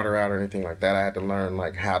my daughter out or anything like that, I had to learn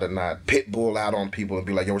like how to not pit bull out on people and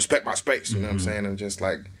be like, yo, respect my space, you know what I'm saying? And just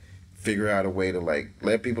like figure out a way to like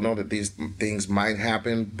let people know that these things might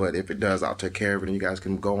happen, but if it does, I'll take care of it and you guys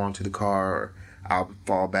can go on to the car or I'll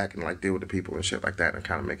fall back and like deal with the people and shit like that and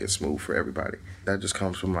kind of make it smooth for everybody. That just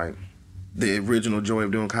comes from like the original joy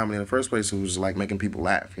of doing comedy in the first place. It was like making people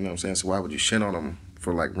laugh, you know what I'm saying? So why would you shit on them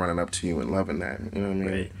for like running up to you and loving that, you know what I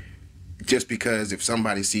mean? Right. Just because if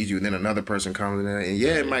somebody sees you and then another person comes in and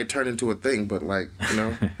yeah, it might turn into a thing, but like, you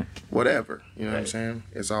know, whatever, you know what I'm saying?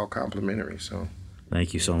 It's all complimentary, so.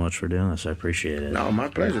 Thank you so much for doing this. I appreciate it. No, my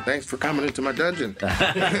pleasure. Thanks for coming into my dungeon.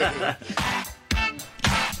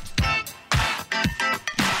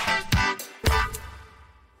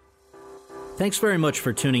 Thanks very much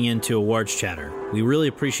for tuning in to Awards Chatter. We really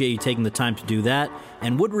appreciate you taking the time to do that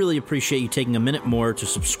and would really appreciate you taking a minute more to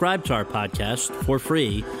subscribe to our podcast for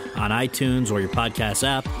free on iTunes or your podcast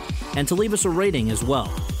app and to leave us a rating as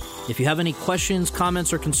well. If you have any questions,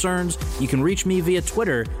 comments, or concerns, you can reach me via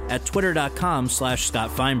Twitter at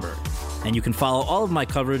twitter.com/Scott Feinberg. And you can follow all of my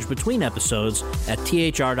coverage between episodes at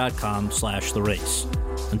thr.com/The Race.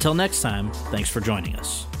 Until next time, thanks for joining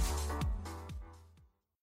us.